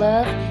Strange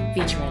Love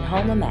featuring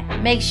Homer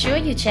Mack. Make sure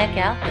you check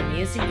out the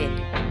music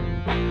video.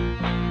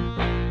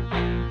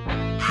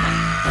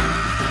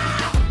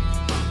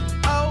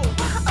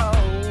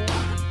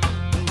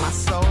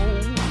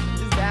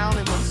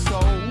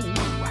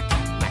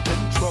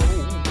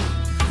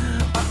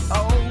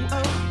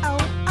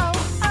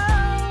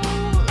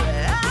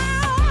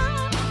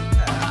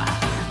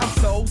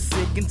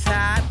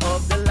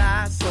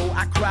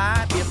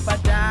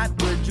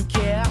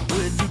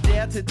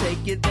 To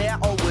take it there,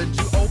 or would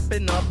you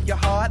open up your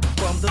heart?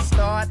 From the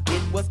start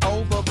it was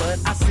over, but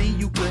I see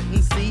you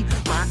couldn't see.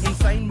 My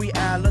insane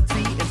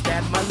reality is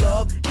that my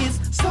love is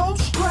so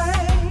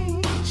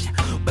strange,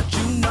 but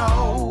you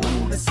know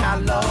this how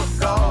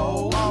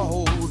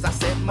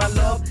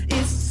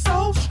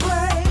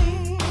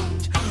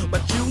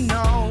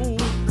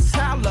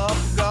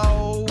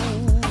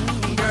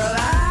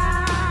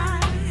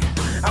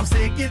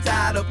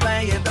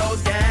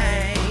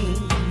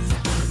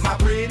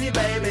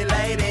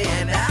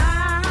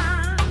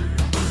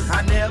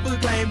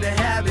claim to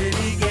have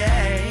any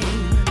game,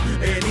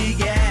 any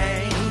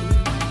game.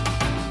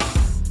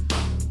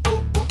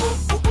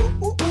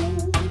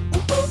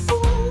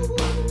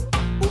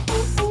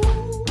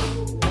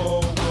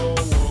 Whoa, whoa,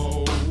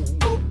 whoa.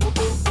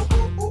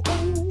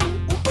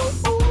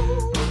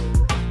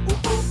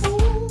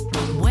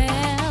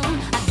 Well,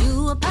 I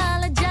do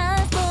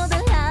apologize for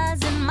the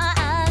lies in my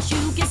eyes.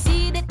 You can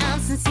see that I'm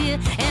sincere,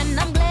 and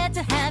I'm glad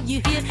to have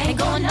you here. Ain't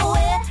going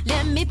nowhere.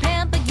 Let me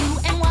pamper you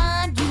and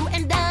wine you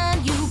and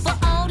dine you for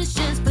all this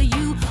just for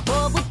you.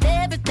 Boy, with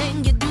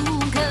everything you do,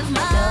 'cause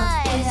my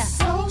love is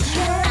so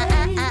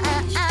strange.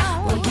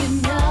 Well, you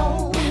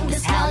know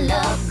that's how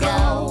love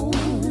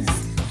goes.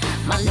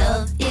 My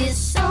love is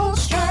so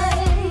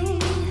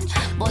strange.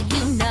 Boy,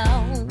 you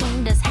know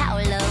that's how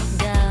love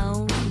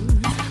goes.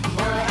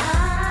 Boy,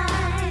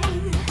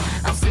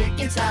 I'm sick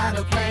and tired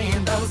of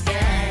playing those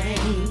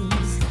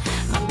games.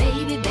 My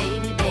baby,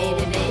 baby,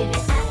 baby, baby,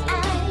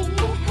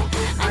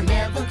 I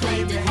never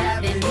claimed to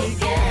have any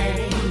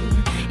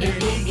game,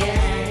 any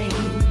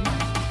game.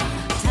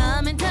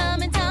 Time and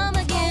time and time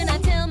again, I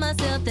tell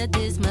myself that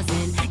this must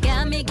end.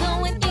 Got me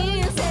going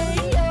easy,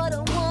 you're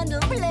the one to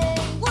play.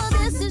 Well,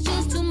 this is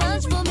just too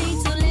much for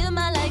me to live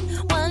my life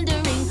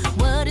wondering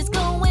what is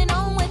going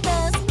on with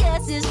us.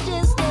 Guess it's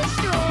just a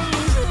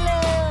strange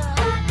love.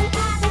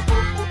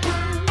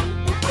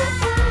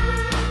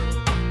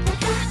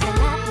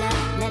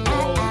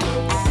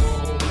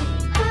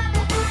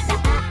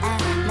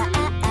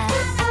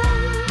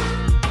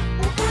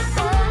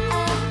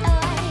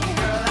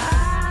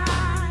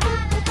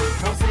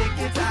 I'm sick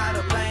and tired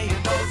of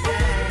playing those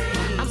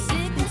games. I'm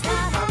sick and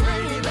tired My of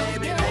pretty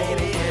baby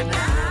lady and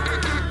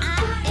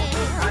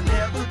I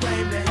never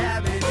claim to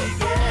have any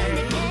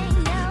game,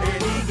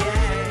 any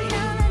game.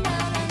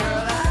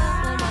 Girl,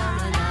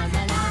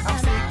 I'm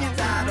sick and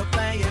tired of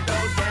playing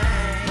those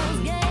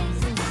games.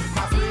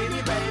 My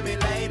pretty baby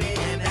lady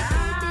and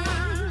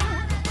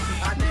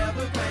I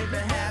never claim to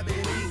have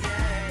any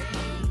game.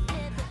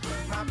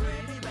 My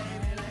pretty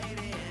baby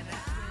lady and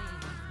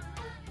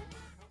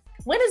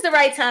When is the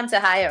right time to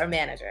hire a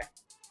manager?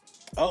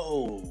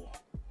 Oh,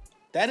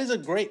 that is a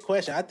great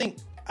question. I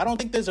don't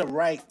think there's a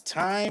right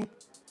time.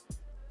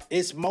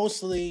 It's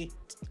mostly,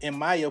 in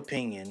my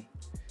opinion,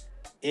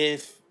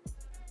 if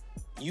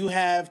you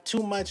have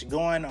too much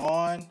going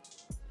on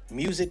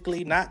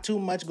musically, not too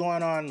much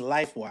going on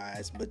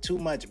life-wise, but too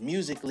much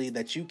musically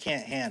that you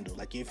can't handle.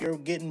 Like if you're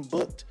getting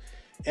booked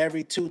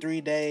every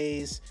 2-3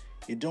 days,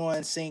 you're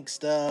doing sync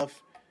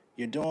stuff,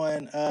 you're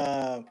doing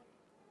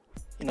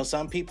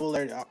some people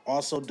are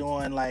also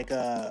doing like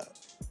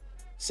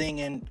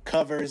singing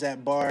covers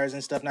at bars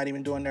and stuff, not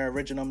even doing their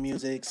original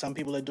music. Some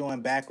people are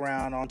doing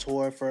background on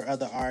tour for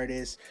other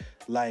artists.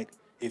 Like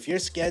if your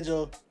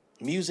schedule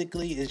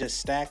musically is just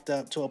stacked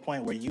up to a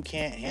point where you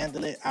can't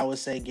handle it, I would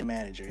say get a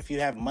manager. If you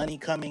have money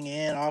coming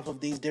in off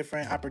of these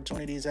different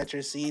opportunities at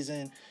your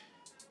season,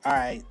 all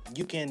right,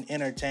 you can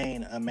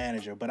entertain a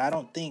manager. But I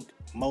don't think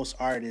most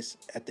artists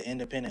at the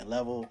independent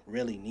level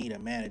really need a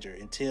manager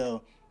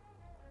until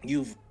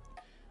you've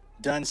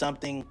done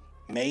something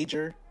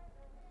major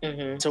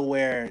to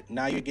where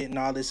now you're getting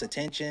all this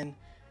attention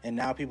and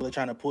now people are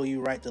trying to pull you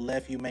right to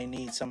left. You may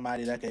need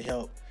somebody that could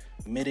help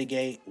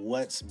mitigate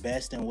what's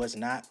best and what's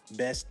not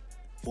best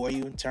for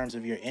you in terms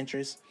of your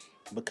interests,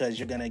 because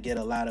you're going to get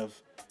a lot of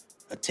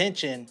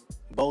attention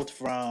both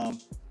from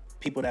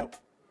people that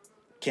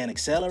can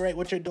accelerate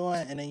what you're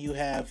doing, and then you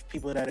have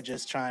people that are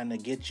just trying to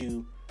get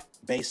you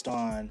based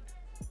on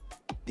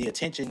the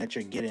attention that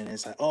you're getting.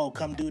 It's like, oh,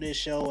 come do this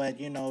show at,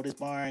 this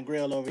bar and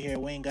grill over here.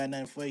 We ain't got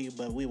nothing for you,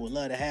 but we would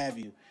love to have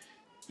you.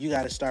 You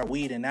got to start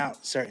weeding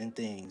out certain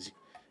things.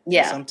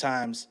 Yeah. And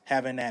sometimes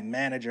having that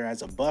manager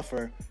as a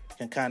buffer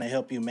can kind of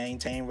help you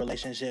maintain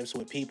relationships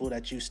with people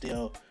that you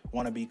still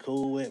want to be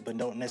cool with, but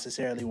don't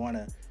necessarily want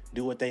to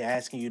do what they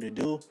asking you to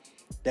do.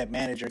 That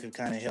manager could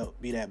kind of help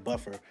be that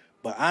buffer.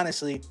 But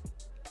honestly,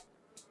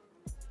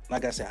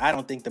 like I said, I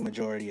don't think the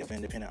majority of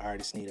independent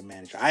artists need a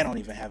manager. I don't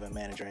even have a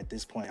manager at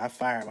this point. I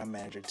fired my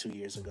manager 2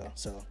 years ago,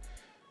 so.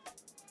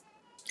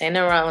 Ain't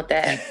no wrong with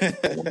that.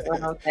 Ain't no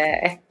wrong with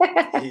that.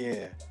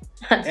 Yeah.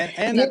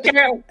 And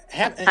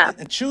I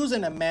think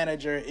choosing a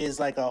manager is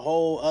like a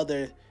whole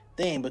other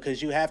thing,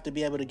 because you have to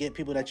be able to get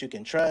people that you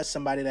can trust,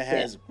 somebody that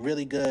has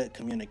really good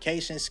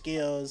communication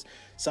skills,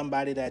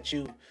 somebody that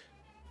you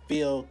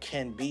feel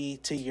can be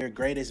to your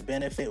greatest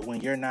benefit when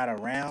you're not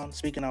around,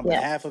 speaking on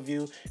behalf of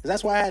you. Because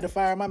that's why I had to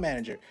fire my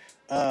manager.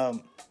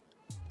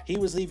 He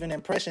was leaving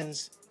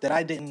impressions that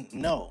I didn't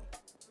know.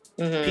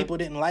 People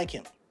didn't like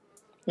him.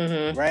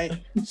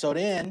 Right? So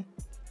then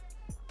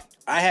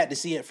I had to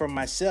see it for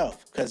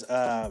myself, because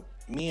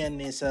me and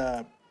this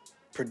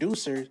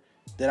producer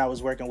that I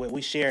was working with,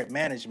 we shared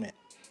management.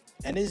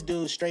 And this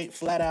dude straight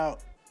flat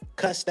out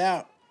cussed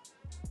out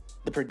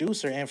the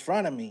producer in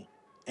front of me.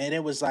 And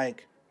it was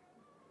like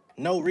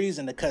no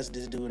reason to cuss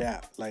this dude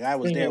out. Like I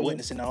was there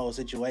witnessing the whole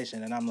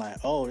situation, and I'm like,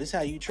 oh, this is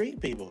how you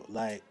treat people.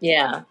 Like,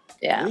 yeah.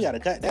 We got to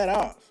cut that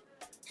off.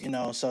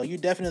 So you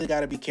definitely got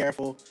to be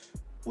careful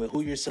with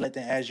who you're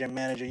selecting as your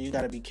manager. You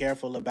got to be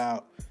careful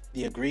about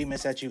the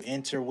agreements that you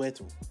enter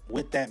with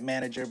that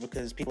manager,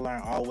 because people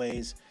aren't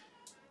always,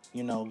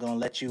 gonna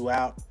let you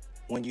out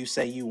when you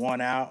say you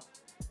want out.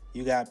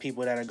 You got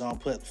people that are gonna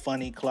put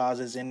funny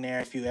clauses in there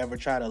if you ever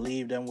try to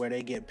leave them, where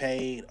they get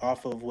paid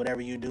off of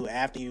whatever you do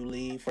after you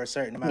leave for a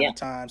certain amount of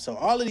time. So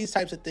all of these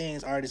types of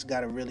things artists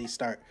got to really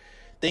start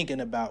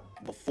thinking about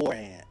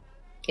beforehand.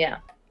 Yeah.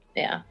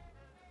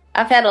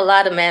 I've had a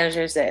lot of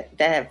managers that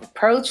have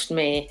approached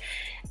me,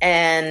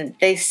 and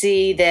they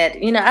see that,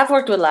 I've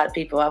worked with a lot of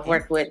people. I've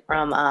worked with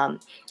from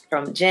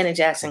Janet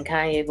Jackson,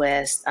 Kanye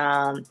West,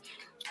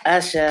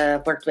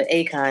 Usher, worked with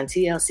Akon,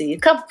 TLC, a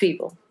couple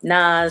people,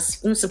 Nas,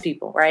 some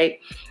people, right?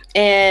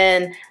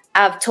 And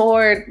I've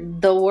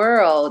toured the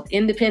world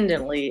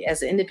independently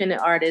as an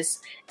independent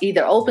artist,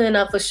 either opening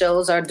up for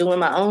shows or doing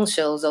my own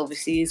shows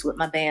overseas with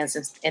my bands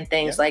and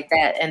things like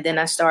that. And then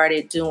I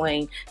started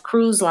doing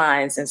cruise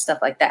lines and stuff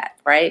like that,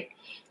 right?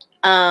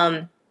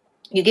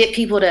 You get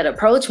people that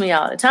approach me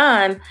all the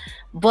time,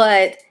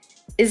 but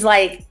it's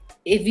like,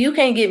 if you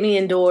can't get me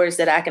indoors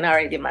that I can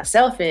already get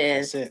myself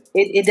in,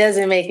 it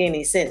doesn't make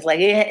any sense. Like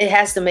it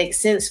has to make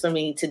sense for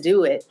me to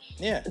do it.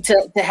 Yeah.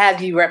 To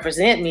have you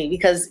represent me,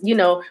 because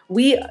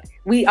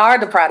we are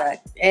the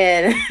product,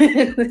 and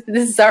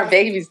this is our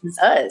babies, it's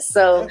us.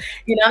 So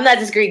I'm not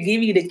just going to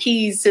give you the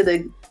keys to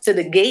the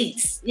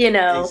gates,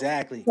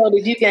 exactly, so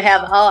that you can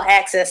have all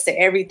access to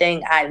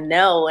everything I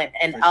know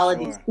and all of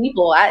these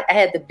people. I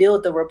had to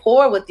build the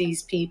rapport with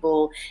these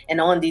people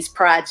and on these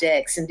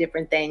projects and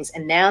different things.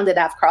 And now that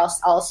I've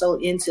crossed also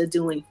into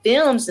doing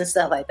films and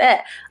stuff like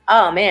that,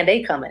 oh man,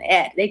 they coming.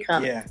 I'm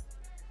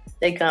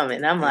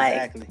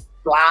like,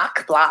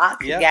 block.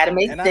 You got to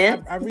make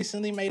sense. I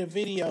recently made a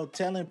video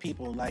telling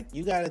people, like,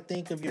 you got to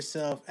think of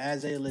yourself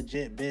as a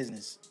legit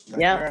business.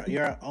 Like,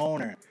 you're an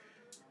owner.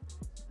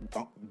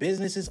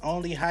 Businesses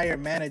only hire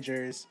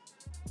managers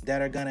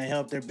that are going to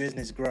help their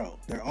business grow.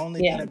 They're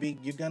only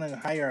you're going to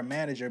hire a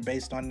manager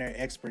based on their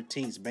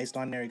expertise, based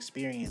on their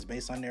experience,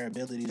 based on their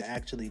ability to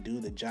actually do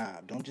the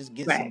job. Don't just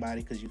get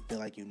somebody because you feel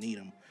like you need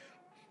them.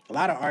 A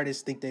lot of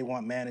artists think they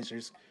want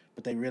managers,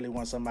 but they really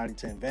want somebody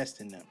to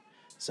invest in them.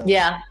 So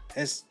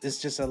it's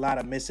just a lot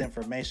of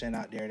misinformation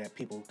out there that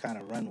people kind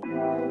of run with.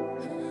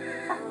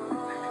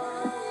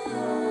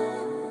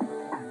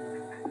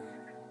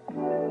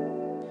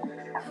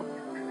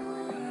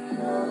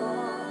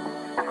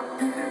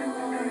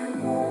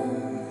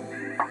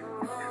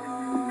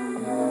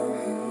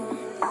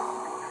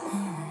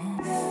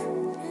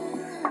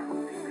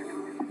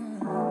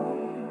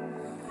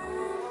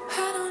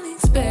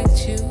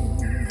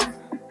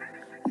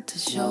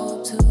 Show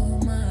up to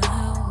my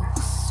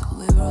house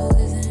with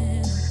roses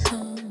in a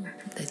palm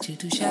that you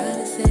too shy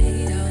to say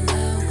it out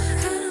loud.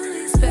 I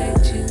don't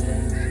expect you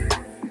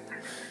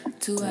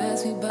to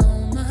ask me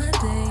about my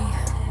day,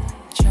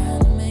 trying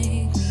to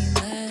make me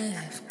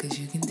laugh, 'cause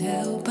you can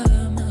tell by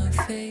my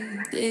face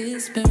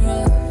it's been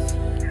rough.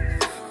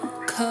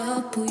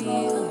 Couple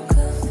years, I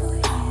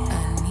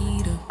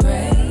need a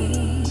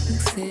break.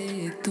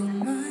 Sit through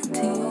my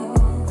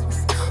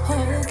tears,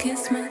 oh,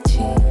 kiss my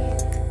cheek,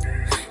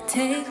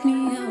 take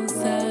me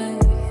outside,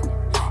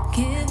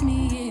 give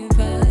me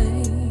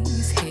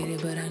advice. Hate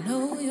it, but I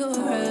know you're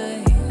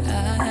right. I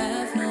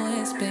have no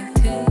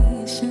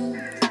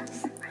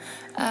expectations.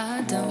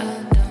 I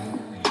don't,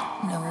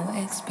 no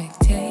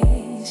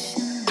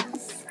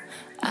expectations.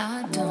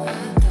 I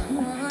don't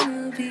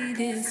wanna be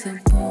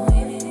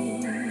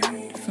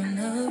disappointed from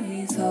the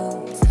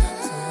results, so I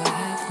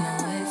have no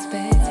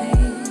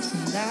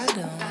expectations. I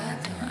don't.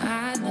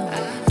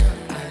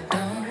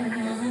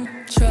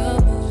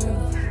 Trouble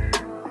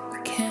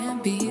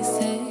can't be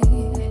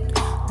saved,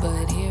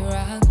 but here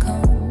I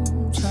come,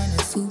 trying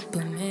to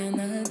Superman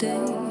a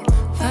day,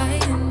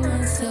 fighting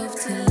myself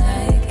to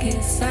like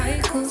it.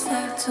 Cycles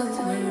have to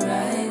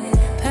rewrite it,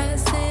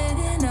 pass it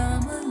and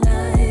I'm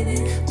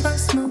alighted.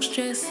 Plus no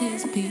stress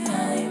is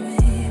behind me.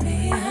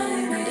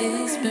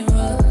 It's been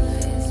rough,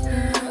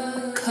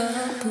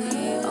 couple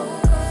years. I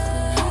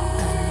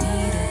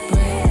need a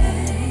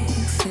break,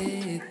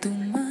 sit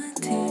through my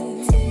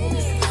tears,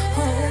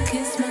 oh,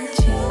 kiss my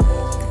cheek,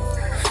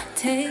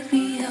 take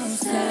me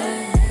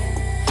outside,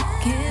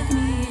 give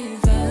me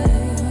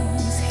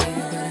advice. Hate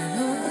it, but I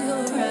know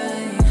you're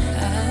right. I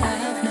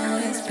have no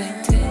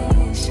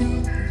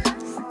expectations.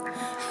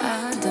 I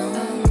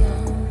don't,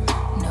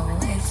 no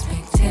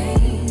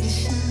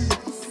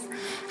expectations.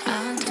 I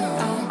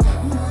don't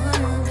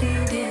wanna be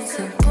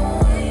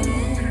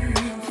disappointed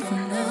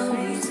from the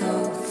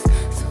results,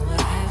 so I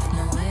have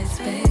no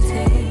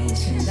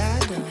expectations. I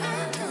don't.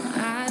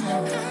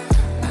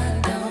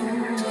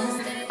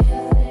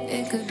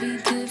 It could be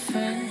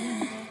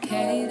different.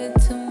 Cater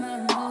to my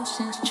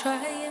emotions.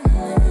 Try and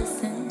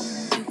listen.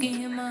 You can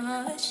hear my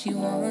heart. She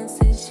wants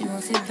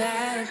it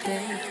bad,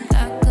 babe.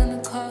 Not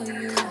gonna call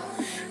you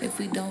if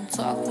we don't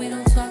talk. We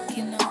don't talk,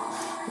 you know.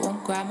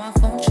 Won't grab my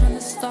phone trying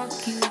to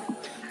stalk you,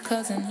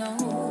 'cause I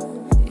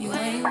know you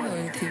ain't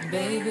worth it,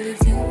 babe. But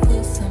if you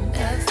put some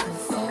effort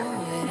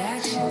forward,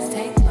 actions,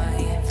 take my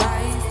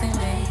advice, then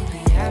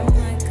maybe I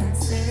might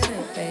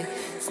consider, babe,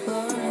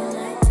 exploring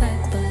that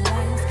type of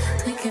life.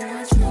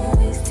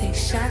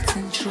 shots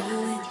and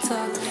truly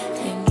talk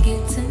and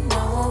get to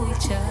know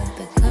each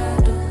other.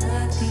 Cuddle,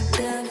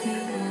 lovey-dovey,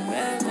 and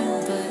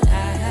reverent, but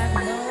I have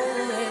no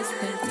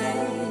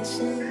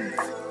expectations.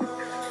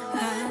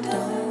 I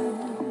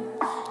don't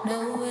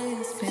know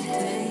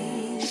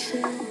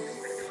expectations.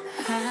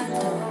 I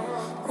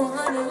don't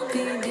wanna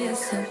be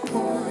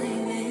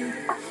disappointed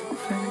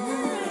from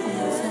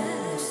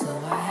myself, so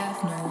I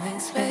have no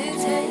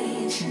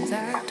expectations.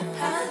 I don't.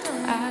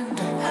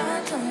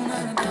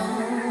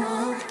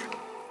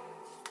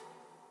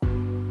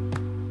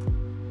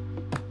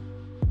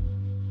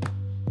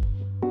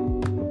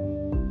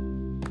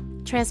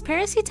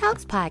 Transparency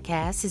Talks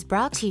podcast is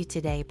brought to you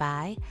today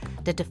by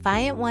the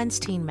Defiant Ones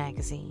Teen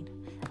Magazine,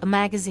 a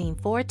magazine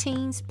for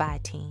teens by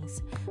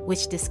teens,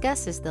 which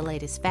discusses the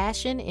latest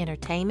fashion,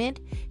 entertainment,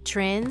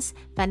 trends,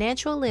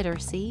 financial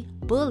literacy,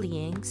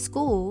 bullying,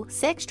 school,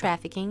 sex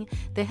trafficking,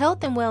 the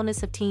health and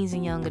wellness of teens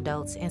and young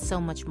adults, and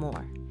so much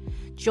more.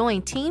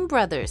 Join Teen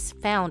Brothers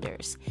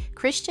founders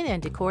Christian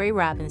and Decory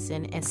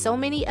Robinson and so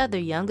many other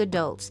young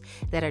adults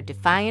that are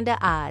defying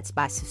the odds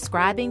by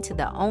subscribing to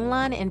the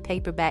online and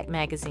paperback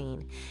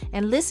magazine.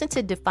 And listen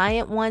to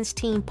Defiant Ones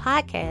Teen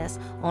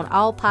podcast on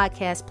all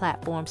podcast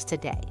platforms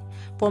today.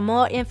 For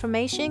more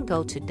information,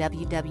 go to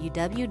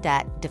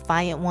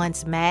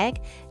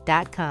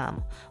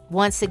www.defiantonesmag.com.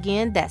 Once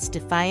again, that's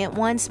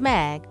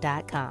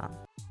defiantonesmag.com.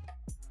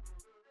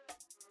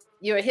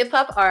 You're a hip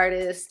hop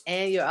artist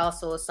and you're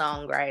also a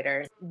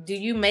songwriter. Do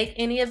you make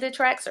any of the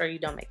tracks or you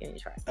don't make any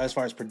tracks? As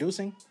far as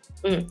producing?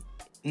 No.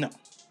 Okay.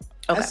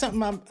 That's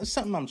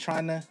something I'm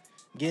trying to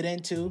get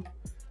into,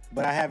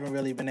 but I haven't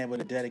really been able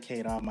to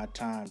dedicate all my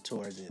time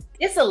towards it.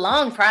 It's a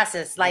long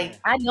process. Like,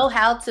 I know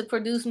how to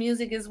produce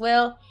music as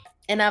well,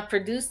 and I've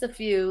produced a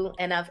few,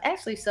 and I've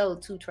actually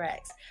sold 2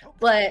 tracks.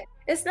 But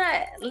it's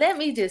not, let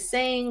me just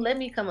sing, let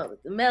me come up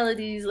with the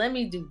melodies, let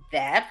me do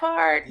that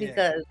part,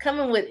 because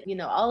coming with,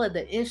 all of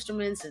the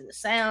instruments and the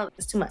sound,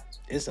 it's too much.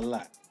 It's a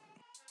lot.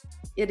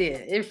 It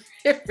is.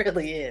 It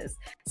really is.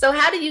 So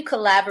how do you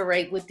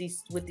collaborate with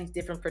these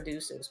different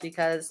producers?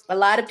 Because a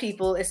lot of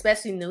people,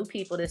 especially new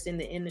people that's in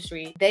the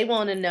industry, they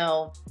want to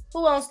know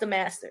who owns the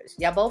masters.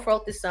 Y'all both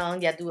wrote this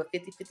song. Y'all do a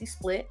 50-50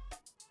 split,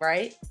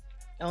 right?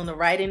 On the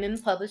writing and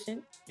the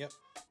publishing. Yep.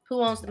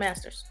 Who owns the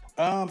masters?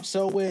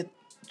 So with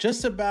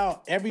just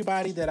about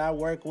everybody that I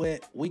work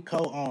with, we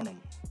co-own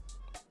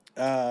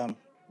them.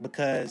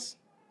 Because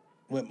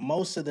with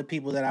most of the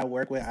people that I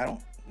work with, I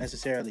don't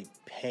necessarily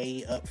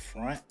pay up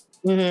front.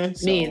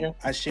 Mm-hmm. Me either.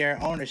 I share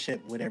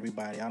ownership with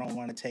everybody. I don't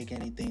want to take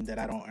anything that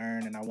I don't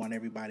earn, and I want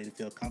everybody to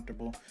feel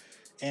comfortable.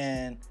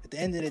 And at the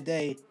end of the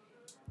day,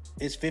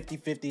 it's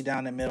 50-50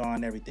 down the middle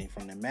on everything,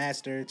 from the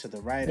master to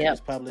the writers,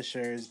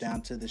 publishers,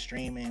 down to the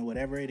streaming,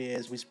 whatever it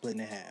is, we split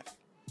in half.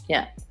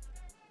 Yeah.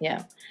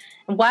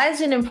 And why is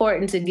it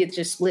important to get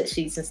your split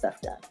sheets and stuff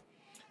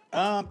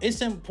done?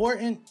 It's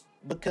important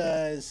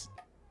because,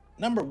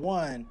 number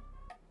one,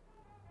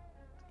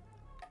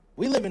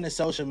 we live in a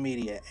social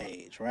media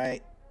age,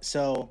 right?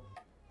 So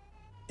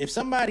if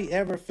somebody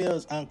ever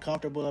feels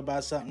uncomfortable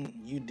about something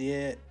you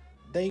did,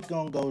 they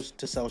gonna go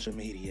to social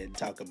media and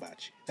talk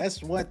about you.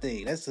 That's one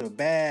thing. That's a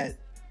bad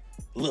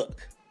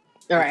look.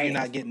 All right. If you're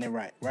not getting it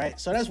right?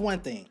 So that's one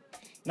thing.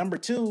 Number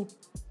two,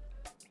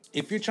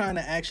 if you're trying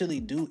to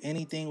actually do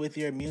anything with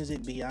your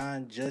music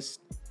beyond just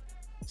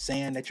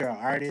saying that you're an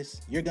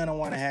artist, you're gonna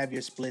want to have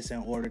your splits in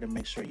order to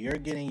make sure you're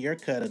getting your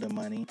cut of the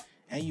money,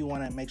 and you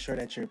want to make sure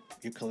that your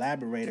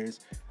collaborators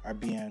are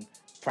being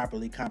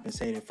properly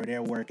compensated for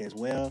their work as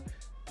well,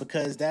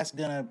 because that's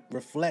gonna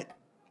reflect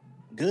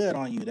good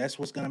on you. That's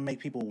what's gonna make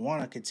people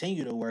want to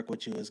continue to work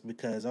with you, is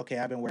because, okay,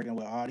 I've been working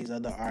with all these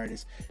other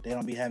artists, they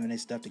don't be having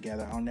this stuff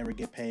together, I'll never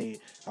get paid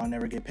on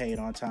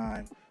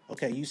time.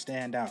 Okay, you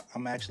stand out.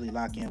 I'm actually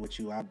lock in with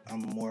you.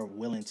 I'm more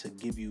willing to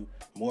give you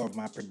more of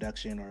my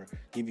production or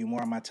give you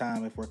more of my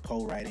time if we're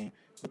co-writing,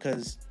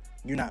 because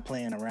you're not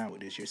playing around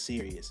with this, you're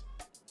serious.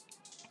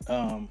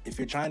 If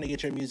you're trying to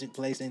get your music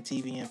placed in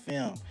TV and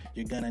film,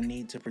 you're gonna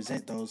need to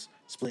present those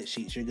split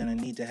sheets. You're gonna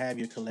need to have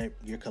your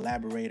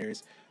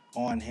collaborators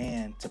on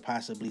hand to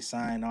possibly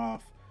sign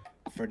off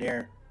for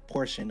their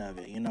portion of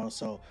it.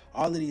 So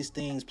all of these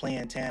things play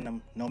in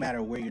tandem, no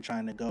matter where you're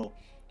trying to go.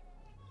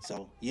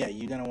 So yeah,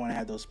 you're gonna want to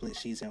have those split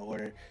sheets in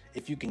order.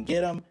 If you can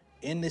get them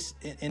in the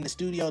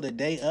studio the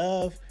day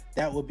of,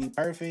 that would be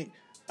perfect.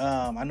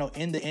 I know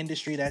in the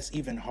industry that's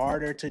even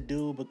harder to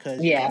do,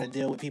 because you got to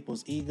deal with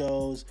people's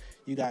egos.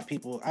 You got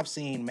people, I've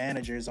seen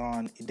managers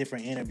on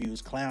different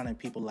interviews clowning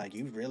people like,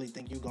 you really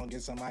think you're going to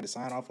get somebody to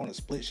sign off on a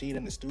split sheet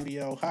in the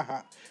studio?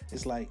 Haha.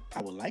 It's like,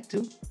 I would like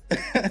to.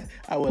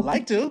 I would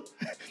like to.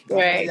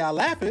 Right. Y'all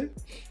laughing.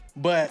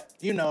 But,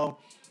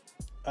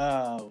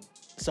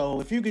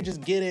 so if you could just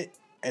get it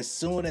as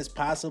soon as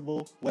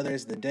possible, whether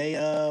it's the day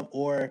of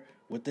or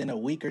within a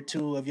week or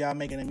two of y'all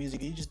making the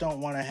music, you just don't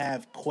want to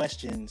have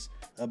questions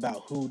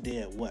about who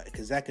did what,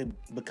 because that could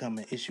become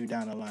an issue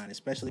down the line,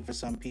 especially for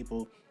some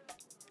people.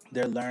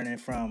 They're learning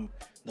from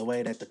the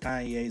way that the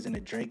Kanyes and the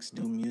Drakes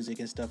do music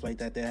and stuff like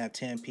that. They have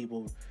 10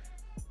 people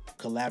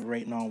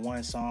collaborating on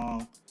one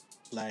song.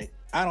 Like,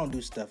 I don't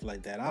do stuff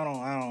like that. I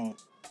don't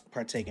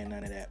partake in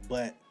none of that.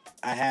 But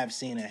I have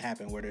seen it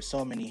happen where there's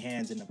so many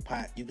hands in the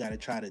pot. You got to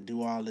try to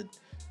do all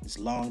this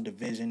long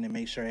division to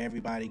make sure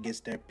everybody gets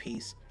their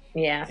piece.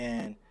 Yeah.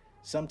 And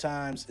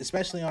sometimes,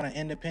 especially on an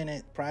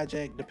independent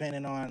project,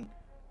 depending on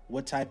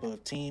what type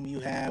of team you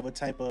have, what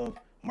type of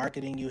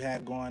marketing you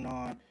have going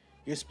on,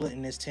 you're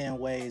splitting this 10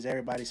 ways.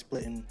 Everybody's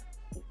splitting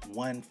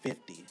 $1.50,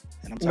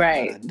 and I'm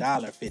talking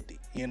about $1.50.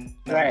 You know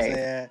what I'm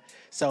saying?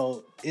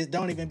 So it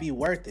don't even be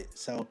worth it.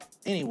 So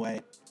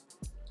anyway,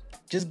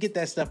 just get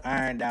that stuff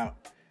ironed out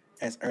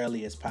as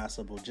early as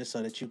possible, just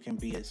so that you can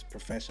be as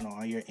professional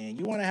on your end.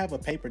 You want to have a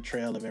paper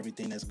trail of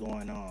everything that's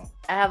going on.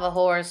 I have a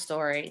horror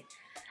story.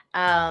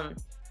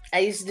 I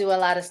used to do a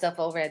lot of stuff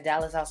over at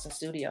Dallas Austin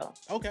Studio.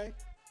 Okay.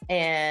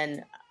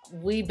 And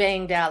we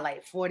banged out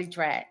like 40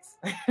 tracks.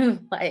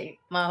 Like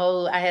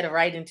I had a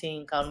writing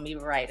team called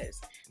Amoeba Writers.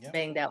 Yep.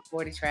 Banged out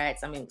 40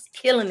 tracks. I mean, it was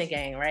killing the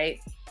game, right?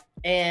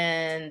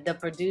 And the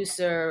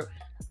producer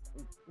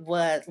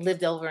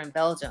lived over in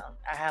Belgium.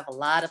 I have a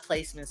lot of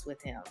placements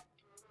with him.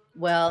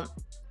 Well,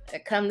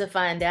 come to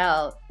find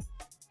out,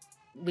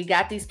 we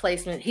got these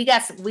placements.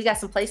 We got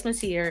some placements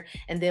here,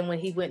 and then when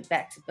he went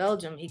back to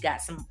Belgium, he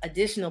got some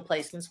additional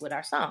placements with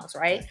our songs,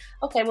 right?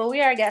 Okay, well,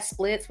 we already got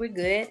splits. We're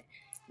good.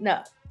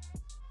 No,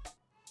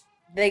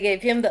 they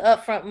gave him the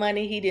upfront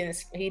money. He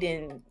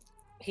didn't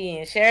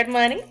share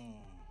money.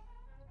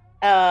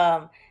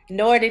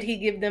 Nor did he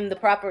give them the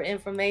proper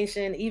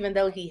information, even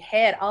though he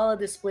had all of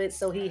the splits.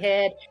 So he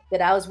had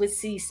that I was with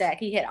CSAC.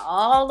 He had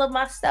all of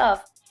my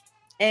stuff,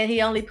 and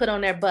he only put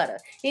on there butter.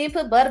 He didn't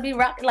put butter be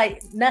rock,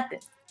 like nothing.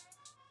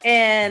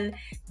 And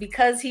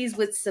because he's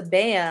with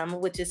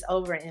Sabam, which is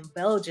over in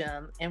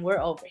Belgium, and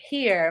we're over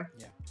here,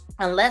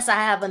 unless I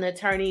have an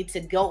attorney to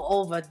go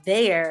over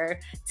there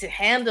to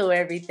handle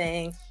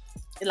everything,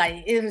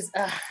 like it was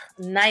a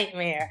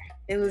nightmare.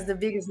 It was the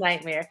biggest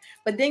nightmare.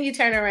 But then you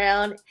turn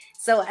around.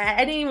 So I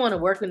didn't even want to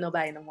work with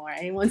nobody no more. I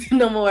didn't want to do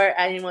no more.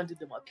 I didn't want to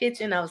do no more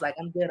pitching. I was like,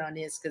 I'm good on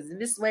this because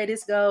this is the way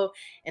this go.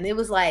 And it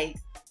was like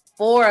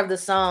 4 of the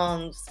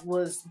songs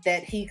was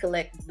that he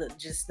collected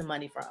just the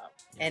money from,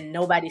 and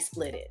nobody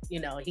split it. You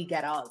know, he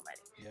got all the money.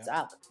 So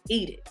I would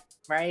eat it,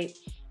 right?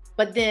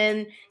 But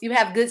then you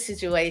have good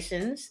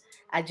situations.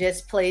 I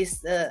just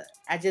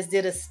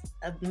did a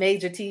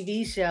major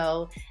TV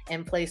show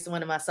and placed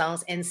one of my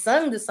songs and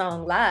sung the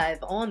song live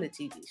on the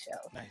TV show.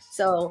 Nice.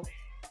 So,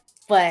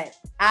 but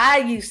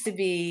I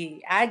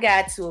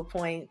got to a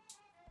point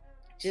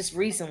just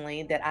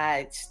recently that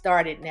I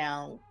started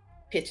now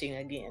pitching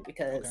again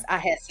because I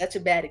had such a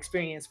bad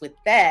experience with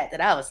that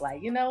I was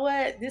like, you know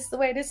what? This is the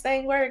way this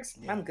thing works.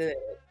 Yeah. I'm good.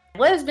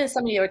 What has been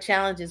some of your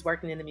challenges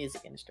working in the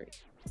music industry?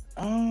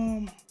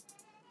 I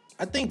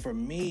think for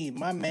me,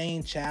 my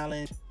main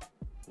challenge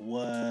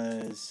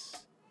was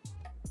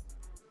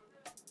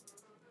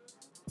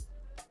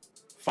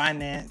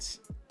finance.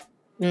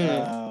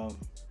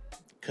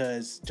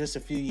 Because just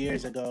a few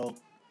years ago,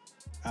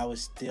 I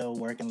was still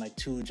working like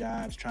 2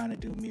 jobs, trying to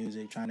do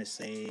music, trying to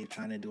save,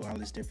 trying to do all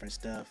this different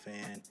stuff.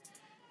 And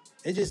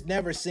it just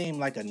never seemed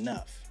like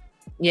enough.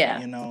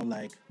 Yeah. You know,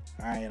 like,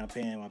 all right, I'm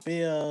paying my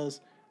bills.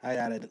 I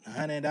got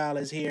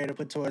 $100 here to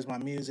put towards my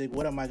music.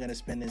 What am I going to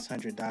spend this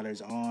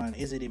 $100 on?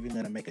 Is it even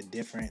going to make a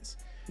difference?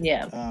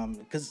 Yeah.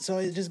 So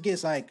it just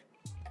gets like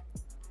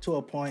to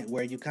a point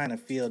where you kind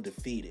of feel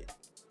defeated.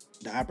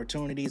 The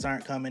opportunities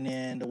aren't coming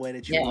in the way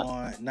that you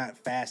want, not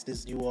fast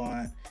as you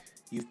want.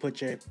 You've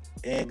put your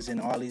eggs in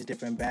all these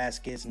different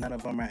baskets. None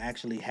of them are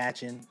actually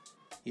hatching.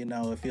 You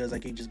know, it feels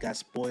like you just got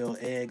spoiled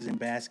eggs in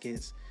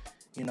baskets.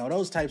 You know,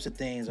 those types of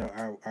things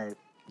are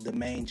the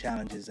main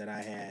challenges that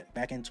I had.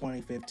 Back in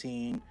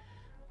 2015,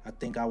 I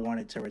think I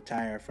wanted to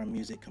retire from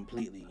music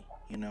completely,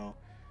 you know,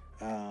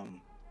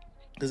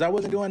 because I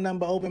wasn't doing nothing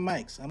but open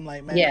mics. I'm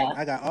like, man,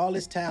 I got all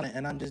this talent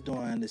and I'm just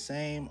doing the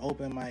same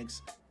open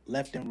mics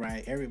left and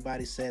right.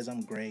 Everybody says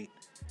I'm great.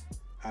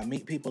 I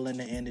meet people in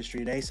the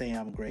industry, they say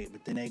I'm great,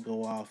 but then they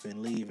go off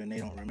and leave and they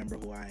don't remember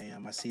who I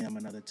am. I see them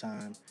another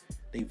time,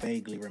 they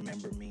vaguely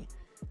remember me,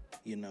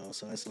 you know,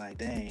 so it's like,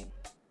 dang,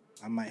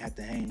 I might have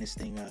to hang this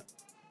thing up.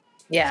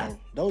 Yeah. So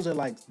those are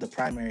like the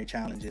primary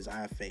challenges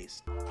I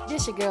faced.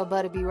 This your girl,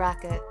 Butterby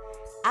Rocker.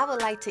 I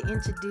would like to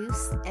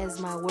introduce as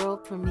my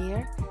world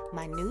premiere,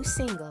 my new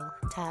single,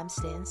 Time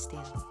Stands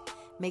Still.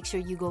 Make sure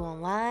you go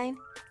online,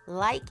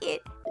 like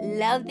it,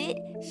 love it,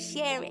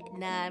 share it,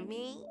 know what I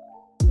mean?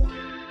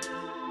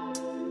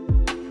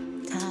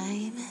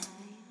 Time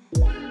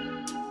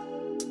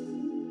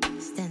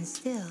stands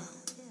still.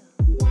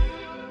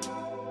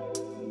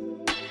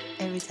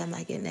 Every time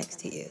I get next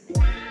to you.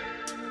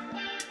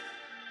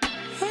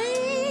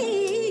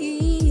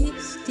 Hey,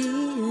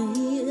 still,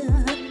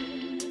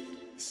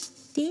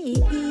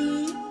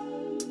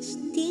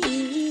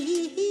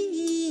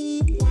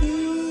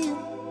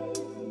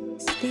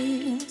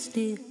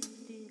 still.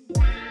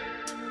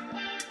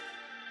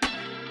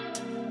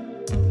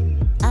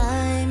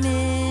 I'm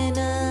in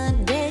a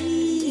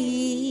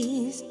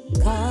daze,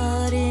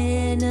 caught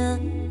in a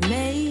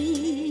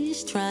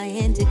maze,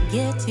 trying to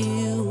get to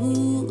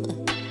you.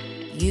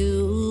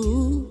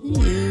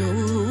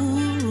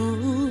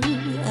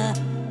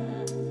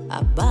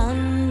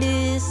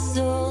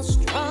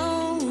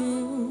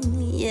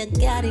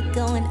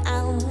 going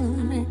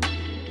on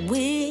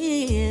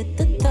with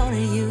the thought of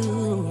you.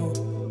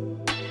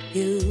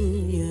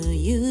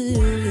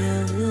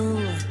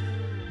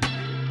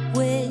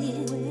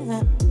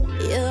 Well,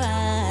 your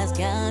eyes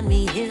got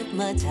me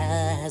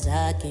hypnotized.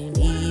 I can't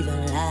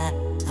even lie.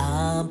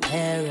 I'm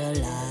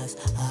paralyzed.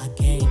 I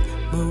can't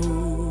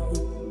move.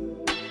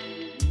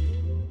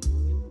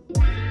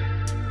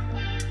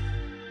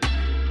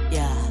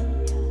 Yeah.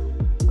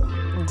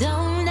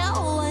 Don't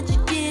know what you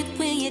did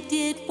when you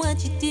did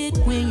what you did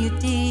when you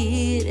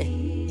did.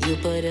 You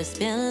put a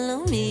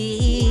spell on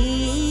me.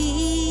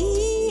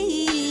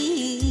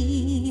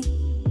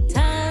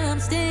 Time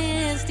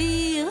stands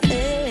still.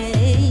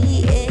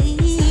 Hey, hey,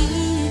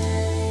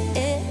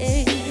 hey,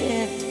 hey.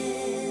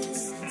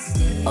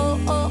 Oh,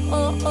 oh,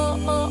 oh, oh,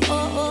 oh,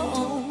 oh,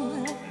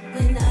 oh.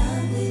 When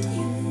I'm with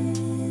you.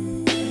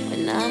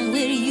 When I'm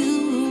with you.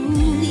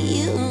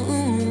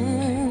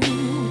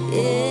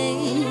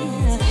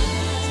 Yeah.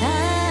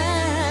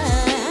 Time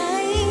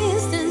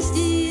stands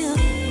still.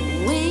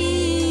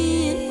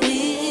 When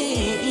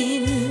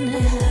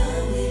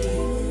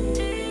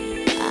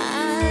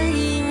I'm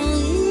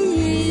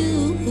with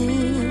you.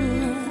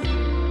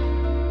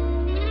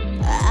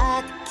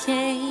 I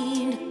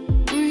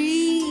can't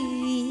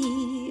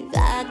breathe.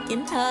 I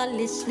can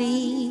hardly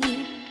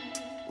sleep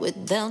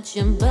without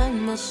you by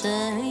my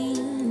side.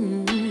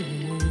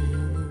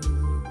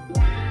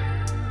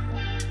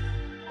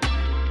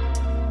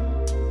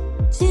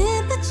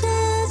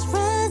 Temperatures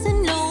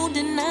rising, no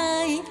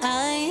denying.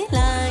 I ain't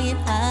lying.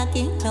 I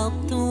can't help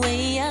the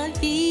way I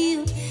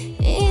feel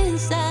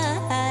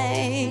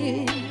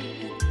inside.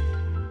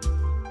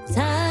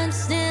 Time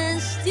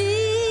stands still.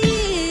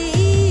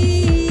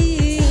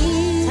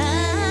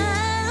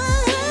 Time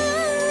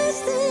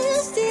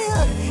stands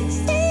still.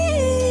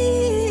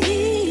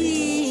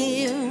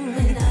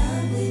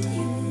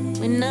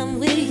 When I'm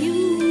with you. When I'm with you.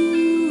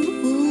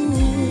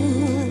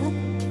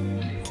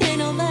 Can't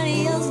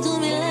nobody else do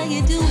me like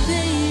you do,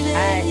 baby.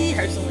 I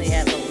personally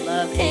have a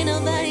love. Can't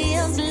nobody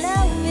else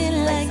love me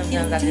like you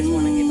sometimes I just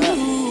want to give up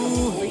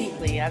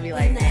completely. I be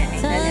like, man,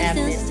 ain't nothing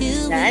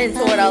happening. Now, I didn't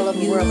tour it all over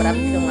the world, but I'm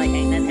feeling like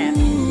ain't nothing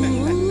happening.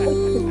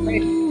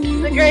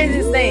 It's the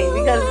craziest thing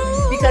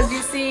because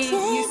you see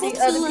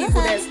other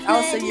people that's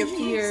also your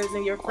peers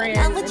and your friends,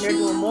 and they're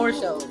doing more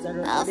shows and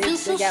they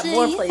got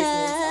more placements,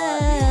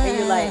 and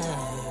you're like,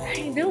 I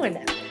ain't doing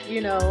that,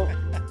 you know.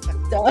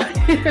 So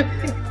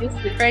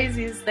it's the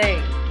craziest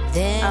thing.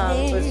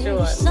 For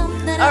sure.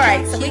 All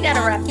right, so we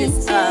gotta wrap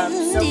this up.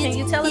 So can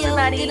you tell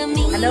everybody? I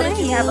know that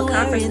you have a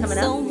conference coming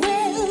up.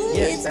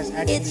 Yes, that's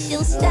actually It's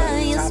your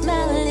style, your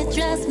smile, it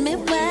drives me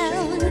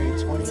wild.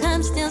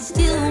 Time stands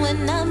still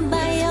when I'm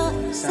by your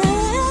side.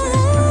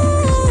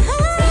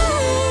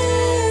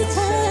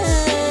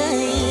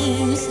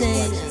 Time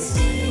stands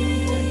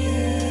still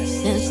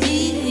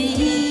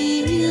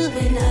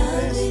when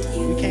I'm with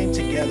you. We came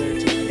together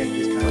to create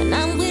this conference. When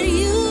I'm with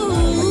you.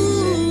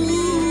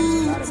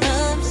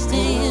 Time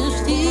stands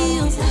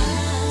still. Time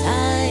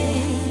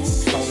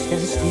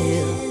stands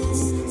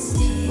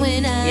still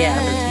when I'm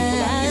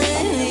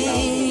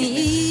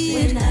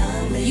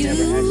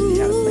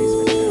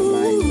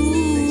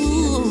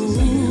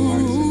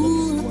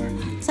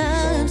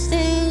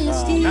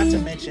not to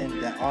mention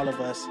that all of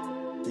us,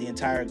 the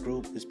entire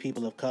group, is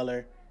people of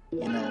color,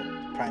 you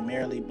know,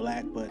 primarily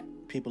black, but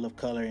people of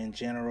color in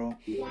general.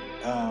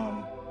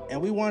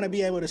 And we want to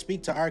be able to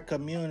speak to our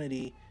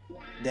community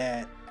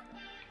that,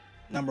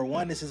 number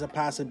one, this is a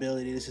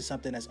possibility. This is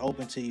something that's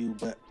open to you.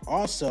 But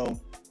also,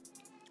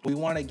 we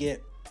want to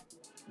get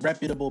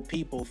reputable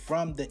people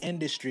from the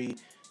industry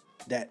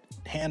that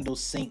handle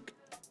sync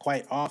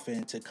quite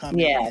often to come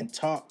in and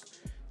talk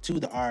to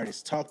the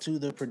artists, talk to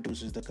the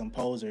producers, the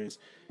composers,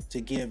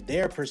 to give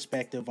their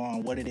perspective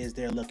on what it is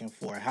they're looking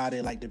for, how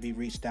they like to be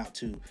reached out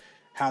to,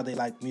 how they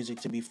like music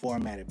to be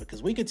formatted.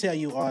 Because we could tell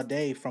you all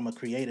day from a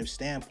creative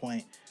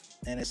standpoint,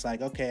 and it's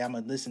like, okay, I'm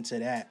going to listen to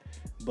that.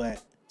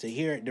 But to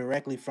hear it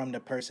directly from the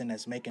person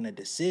that's making a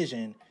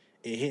decision,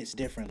 it hits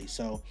differently.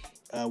 So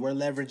we're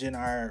leveraging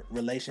our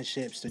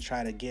relationships to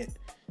try to get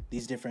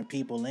these different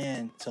people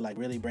in to like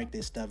really break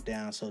this stuff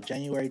down. So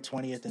January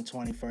 20th and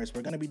 21st,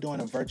 we're going to be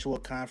doing a virtual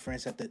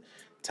conference at the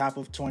top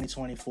of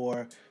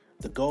 2024.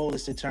 The goal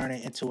is to turn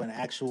it into an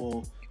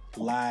actual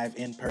live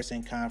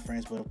in-person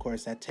conference, but of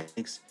course that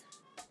takes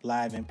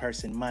live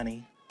in-person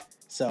money.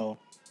 So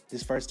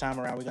this first time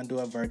around, we're going to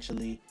do it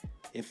virtually.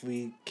 If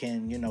we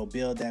can, you know,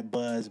 build that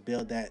buzz,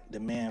 build that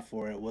demand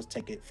for it, we'll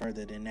take it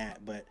further than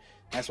that. But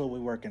that's what we're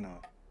working on.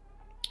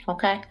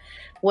 Okay.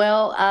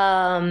 Well,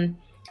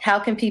 how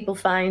can people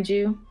find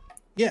you?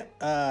 Yeah,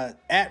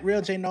 at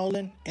Real J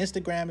Nolan.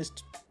 Instagram is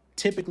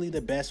typically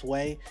the best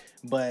way,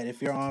 but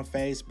if you're on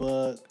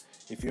Facebook,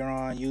 if you're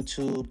on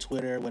YouTube,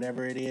 Twitter,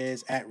 whatever it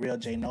is, at Real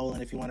J Nolan.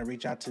 If you want to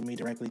reach out to me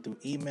directly through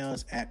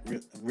emails, at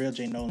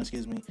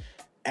realjnolan,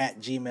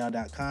 at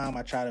gmail.com.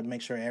 I try to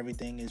make sure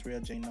everything is Real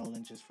J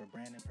Nolan just for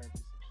branding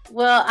purposes.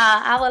 Well,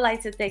 I would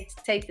like to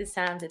take this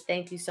time to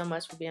thank you so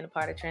much for being a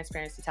part of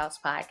Transparency Talks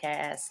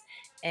podcast.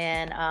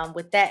 And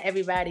with that,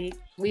 everybody,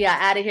 we are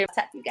out of here.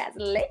 Talk to you guys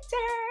later.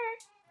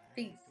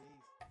 Peace.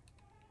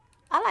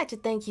 I'd like to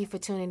thank you for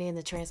tuning in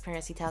to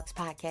Transparency Talks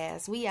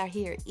podcast. We are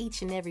here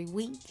each and every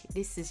week.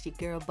 This is your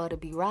girl,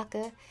 Butterby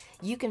Rocka.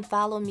 You can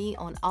follow me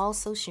on all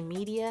social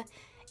media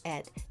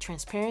at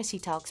Transparency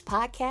Talks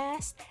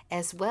podcast,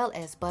 as well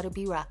as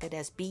Butterby Rocka.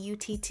 That's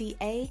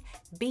BUTTABROCKA.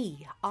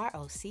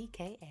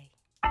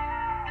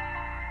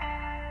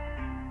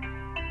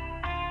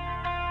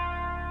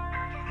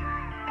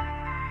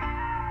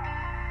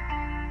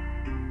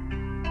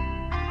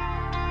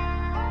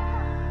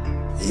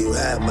 You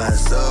have my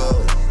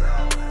soul.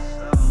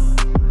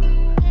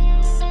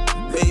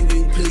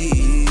 Baby,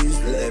 please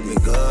let me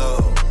go.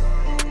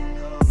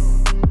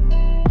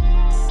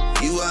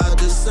 You are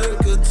the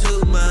circle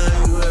to my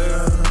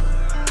world.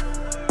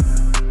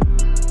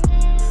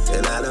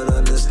 And I don't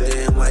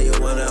understand why you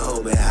wanna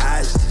hold me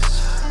hostage.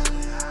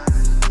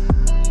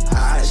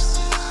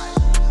 Hostage.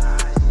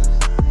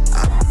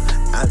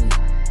 I'm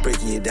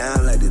breaking you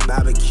down like this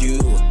barbecue.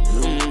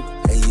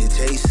 And you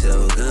taste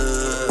so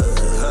good.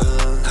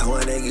 I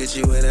wanna get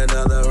you in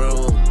another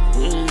room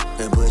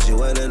and put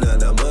you in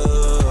another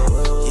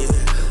mood.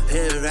 Yeah,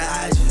 and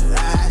ride you,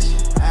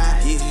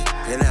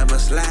 yeah. And I'ma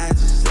slide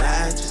you,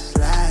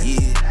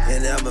 yeah.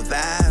 And I'ma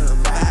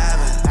vibe,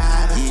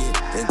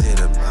 yeah. Into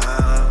the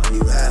palm,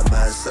 you have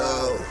my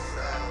soul.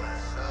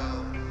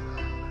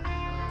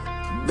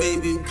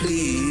 Baby,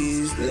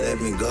 please let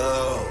me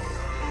go.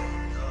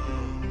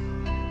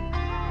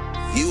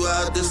 You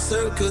are the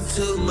circle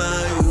to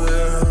my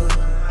world.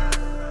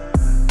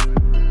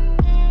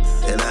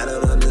 And I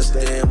don't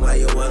understand why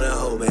you wanna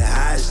hold me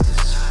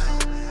hostage.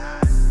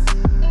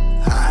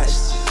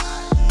 Hostage.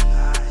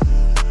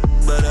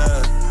 But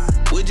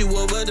would you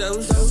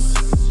overdose?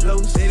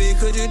 Baby,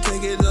 could you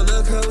take it on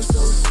the coast?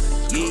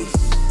 Yeah.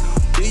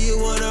 Do you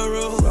wanna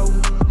roll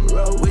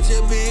with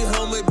your big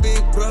homie,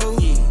 big bro?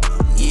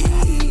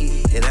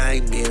 Yeah. And I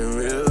ain't being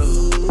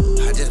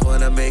real. I just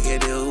wanna make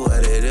it do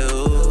what it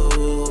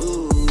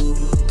do.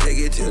 Take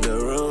it to the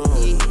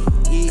room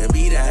and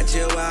beat out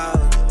your wall.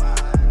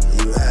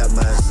 You have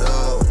my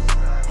soul.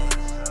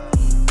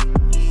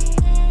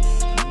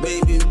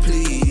 Baby,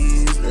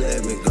 please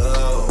let me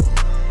go.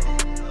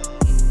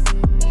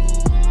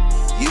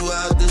 You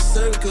are the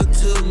circle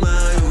to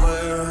my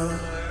world.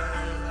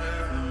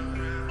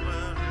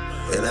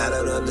 And I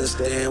don't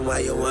understand why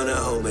you wanna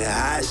hold me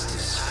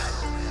hostage.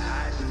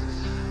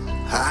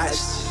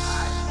 Hostage.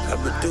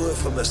 I'ma do it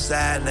from a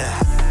side now.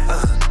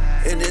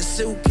 In this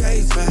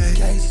suitcase, babe.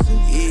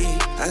 Yeah,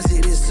 I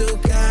see this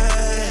suitcase.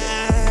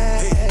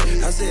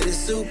 I said it's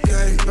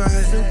suitcase, right?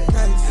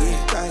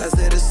 I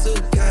said it's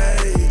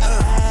suitcase. I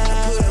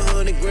put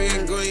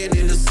 100 grand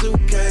in the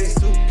suitcase.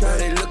 Now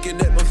they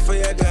looking at my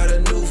face, I got a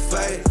new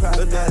face.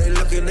 But now they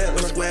looking at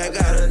my swag, I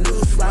got a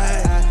new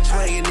swag.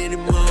 Swinging in the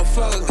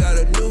motherfucker, got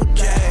a new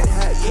jack.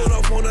 Pull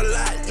off on a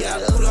lot, yeah,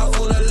 pull off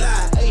on a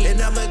lot.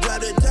 And I'ma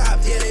drop the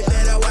top, yeah, they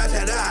better watch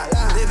that out.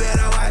 They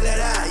better watch that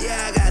out,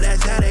 yeah, I got that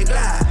shiny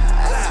glide.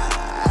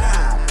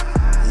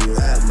 You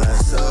have my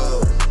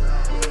soul.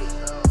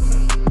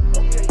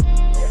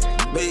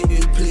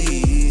 Baby,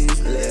 please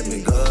let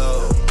me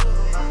go.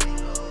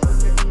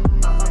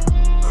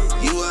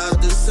 You are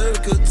the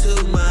circle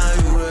to my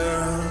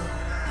world.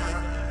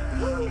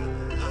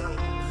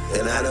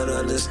 And I don't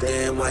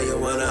understand why you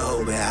wanna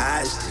hold me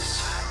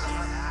hostage.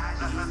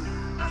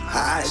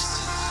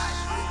 Hostage.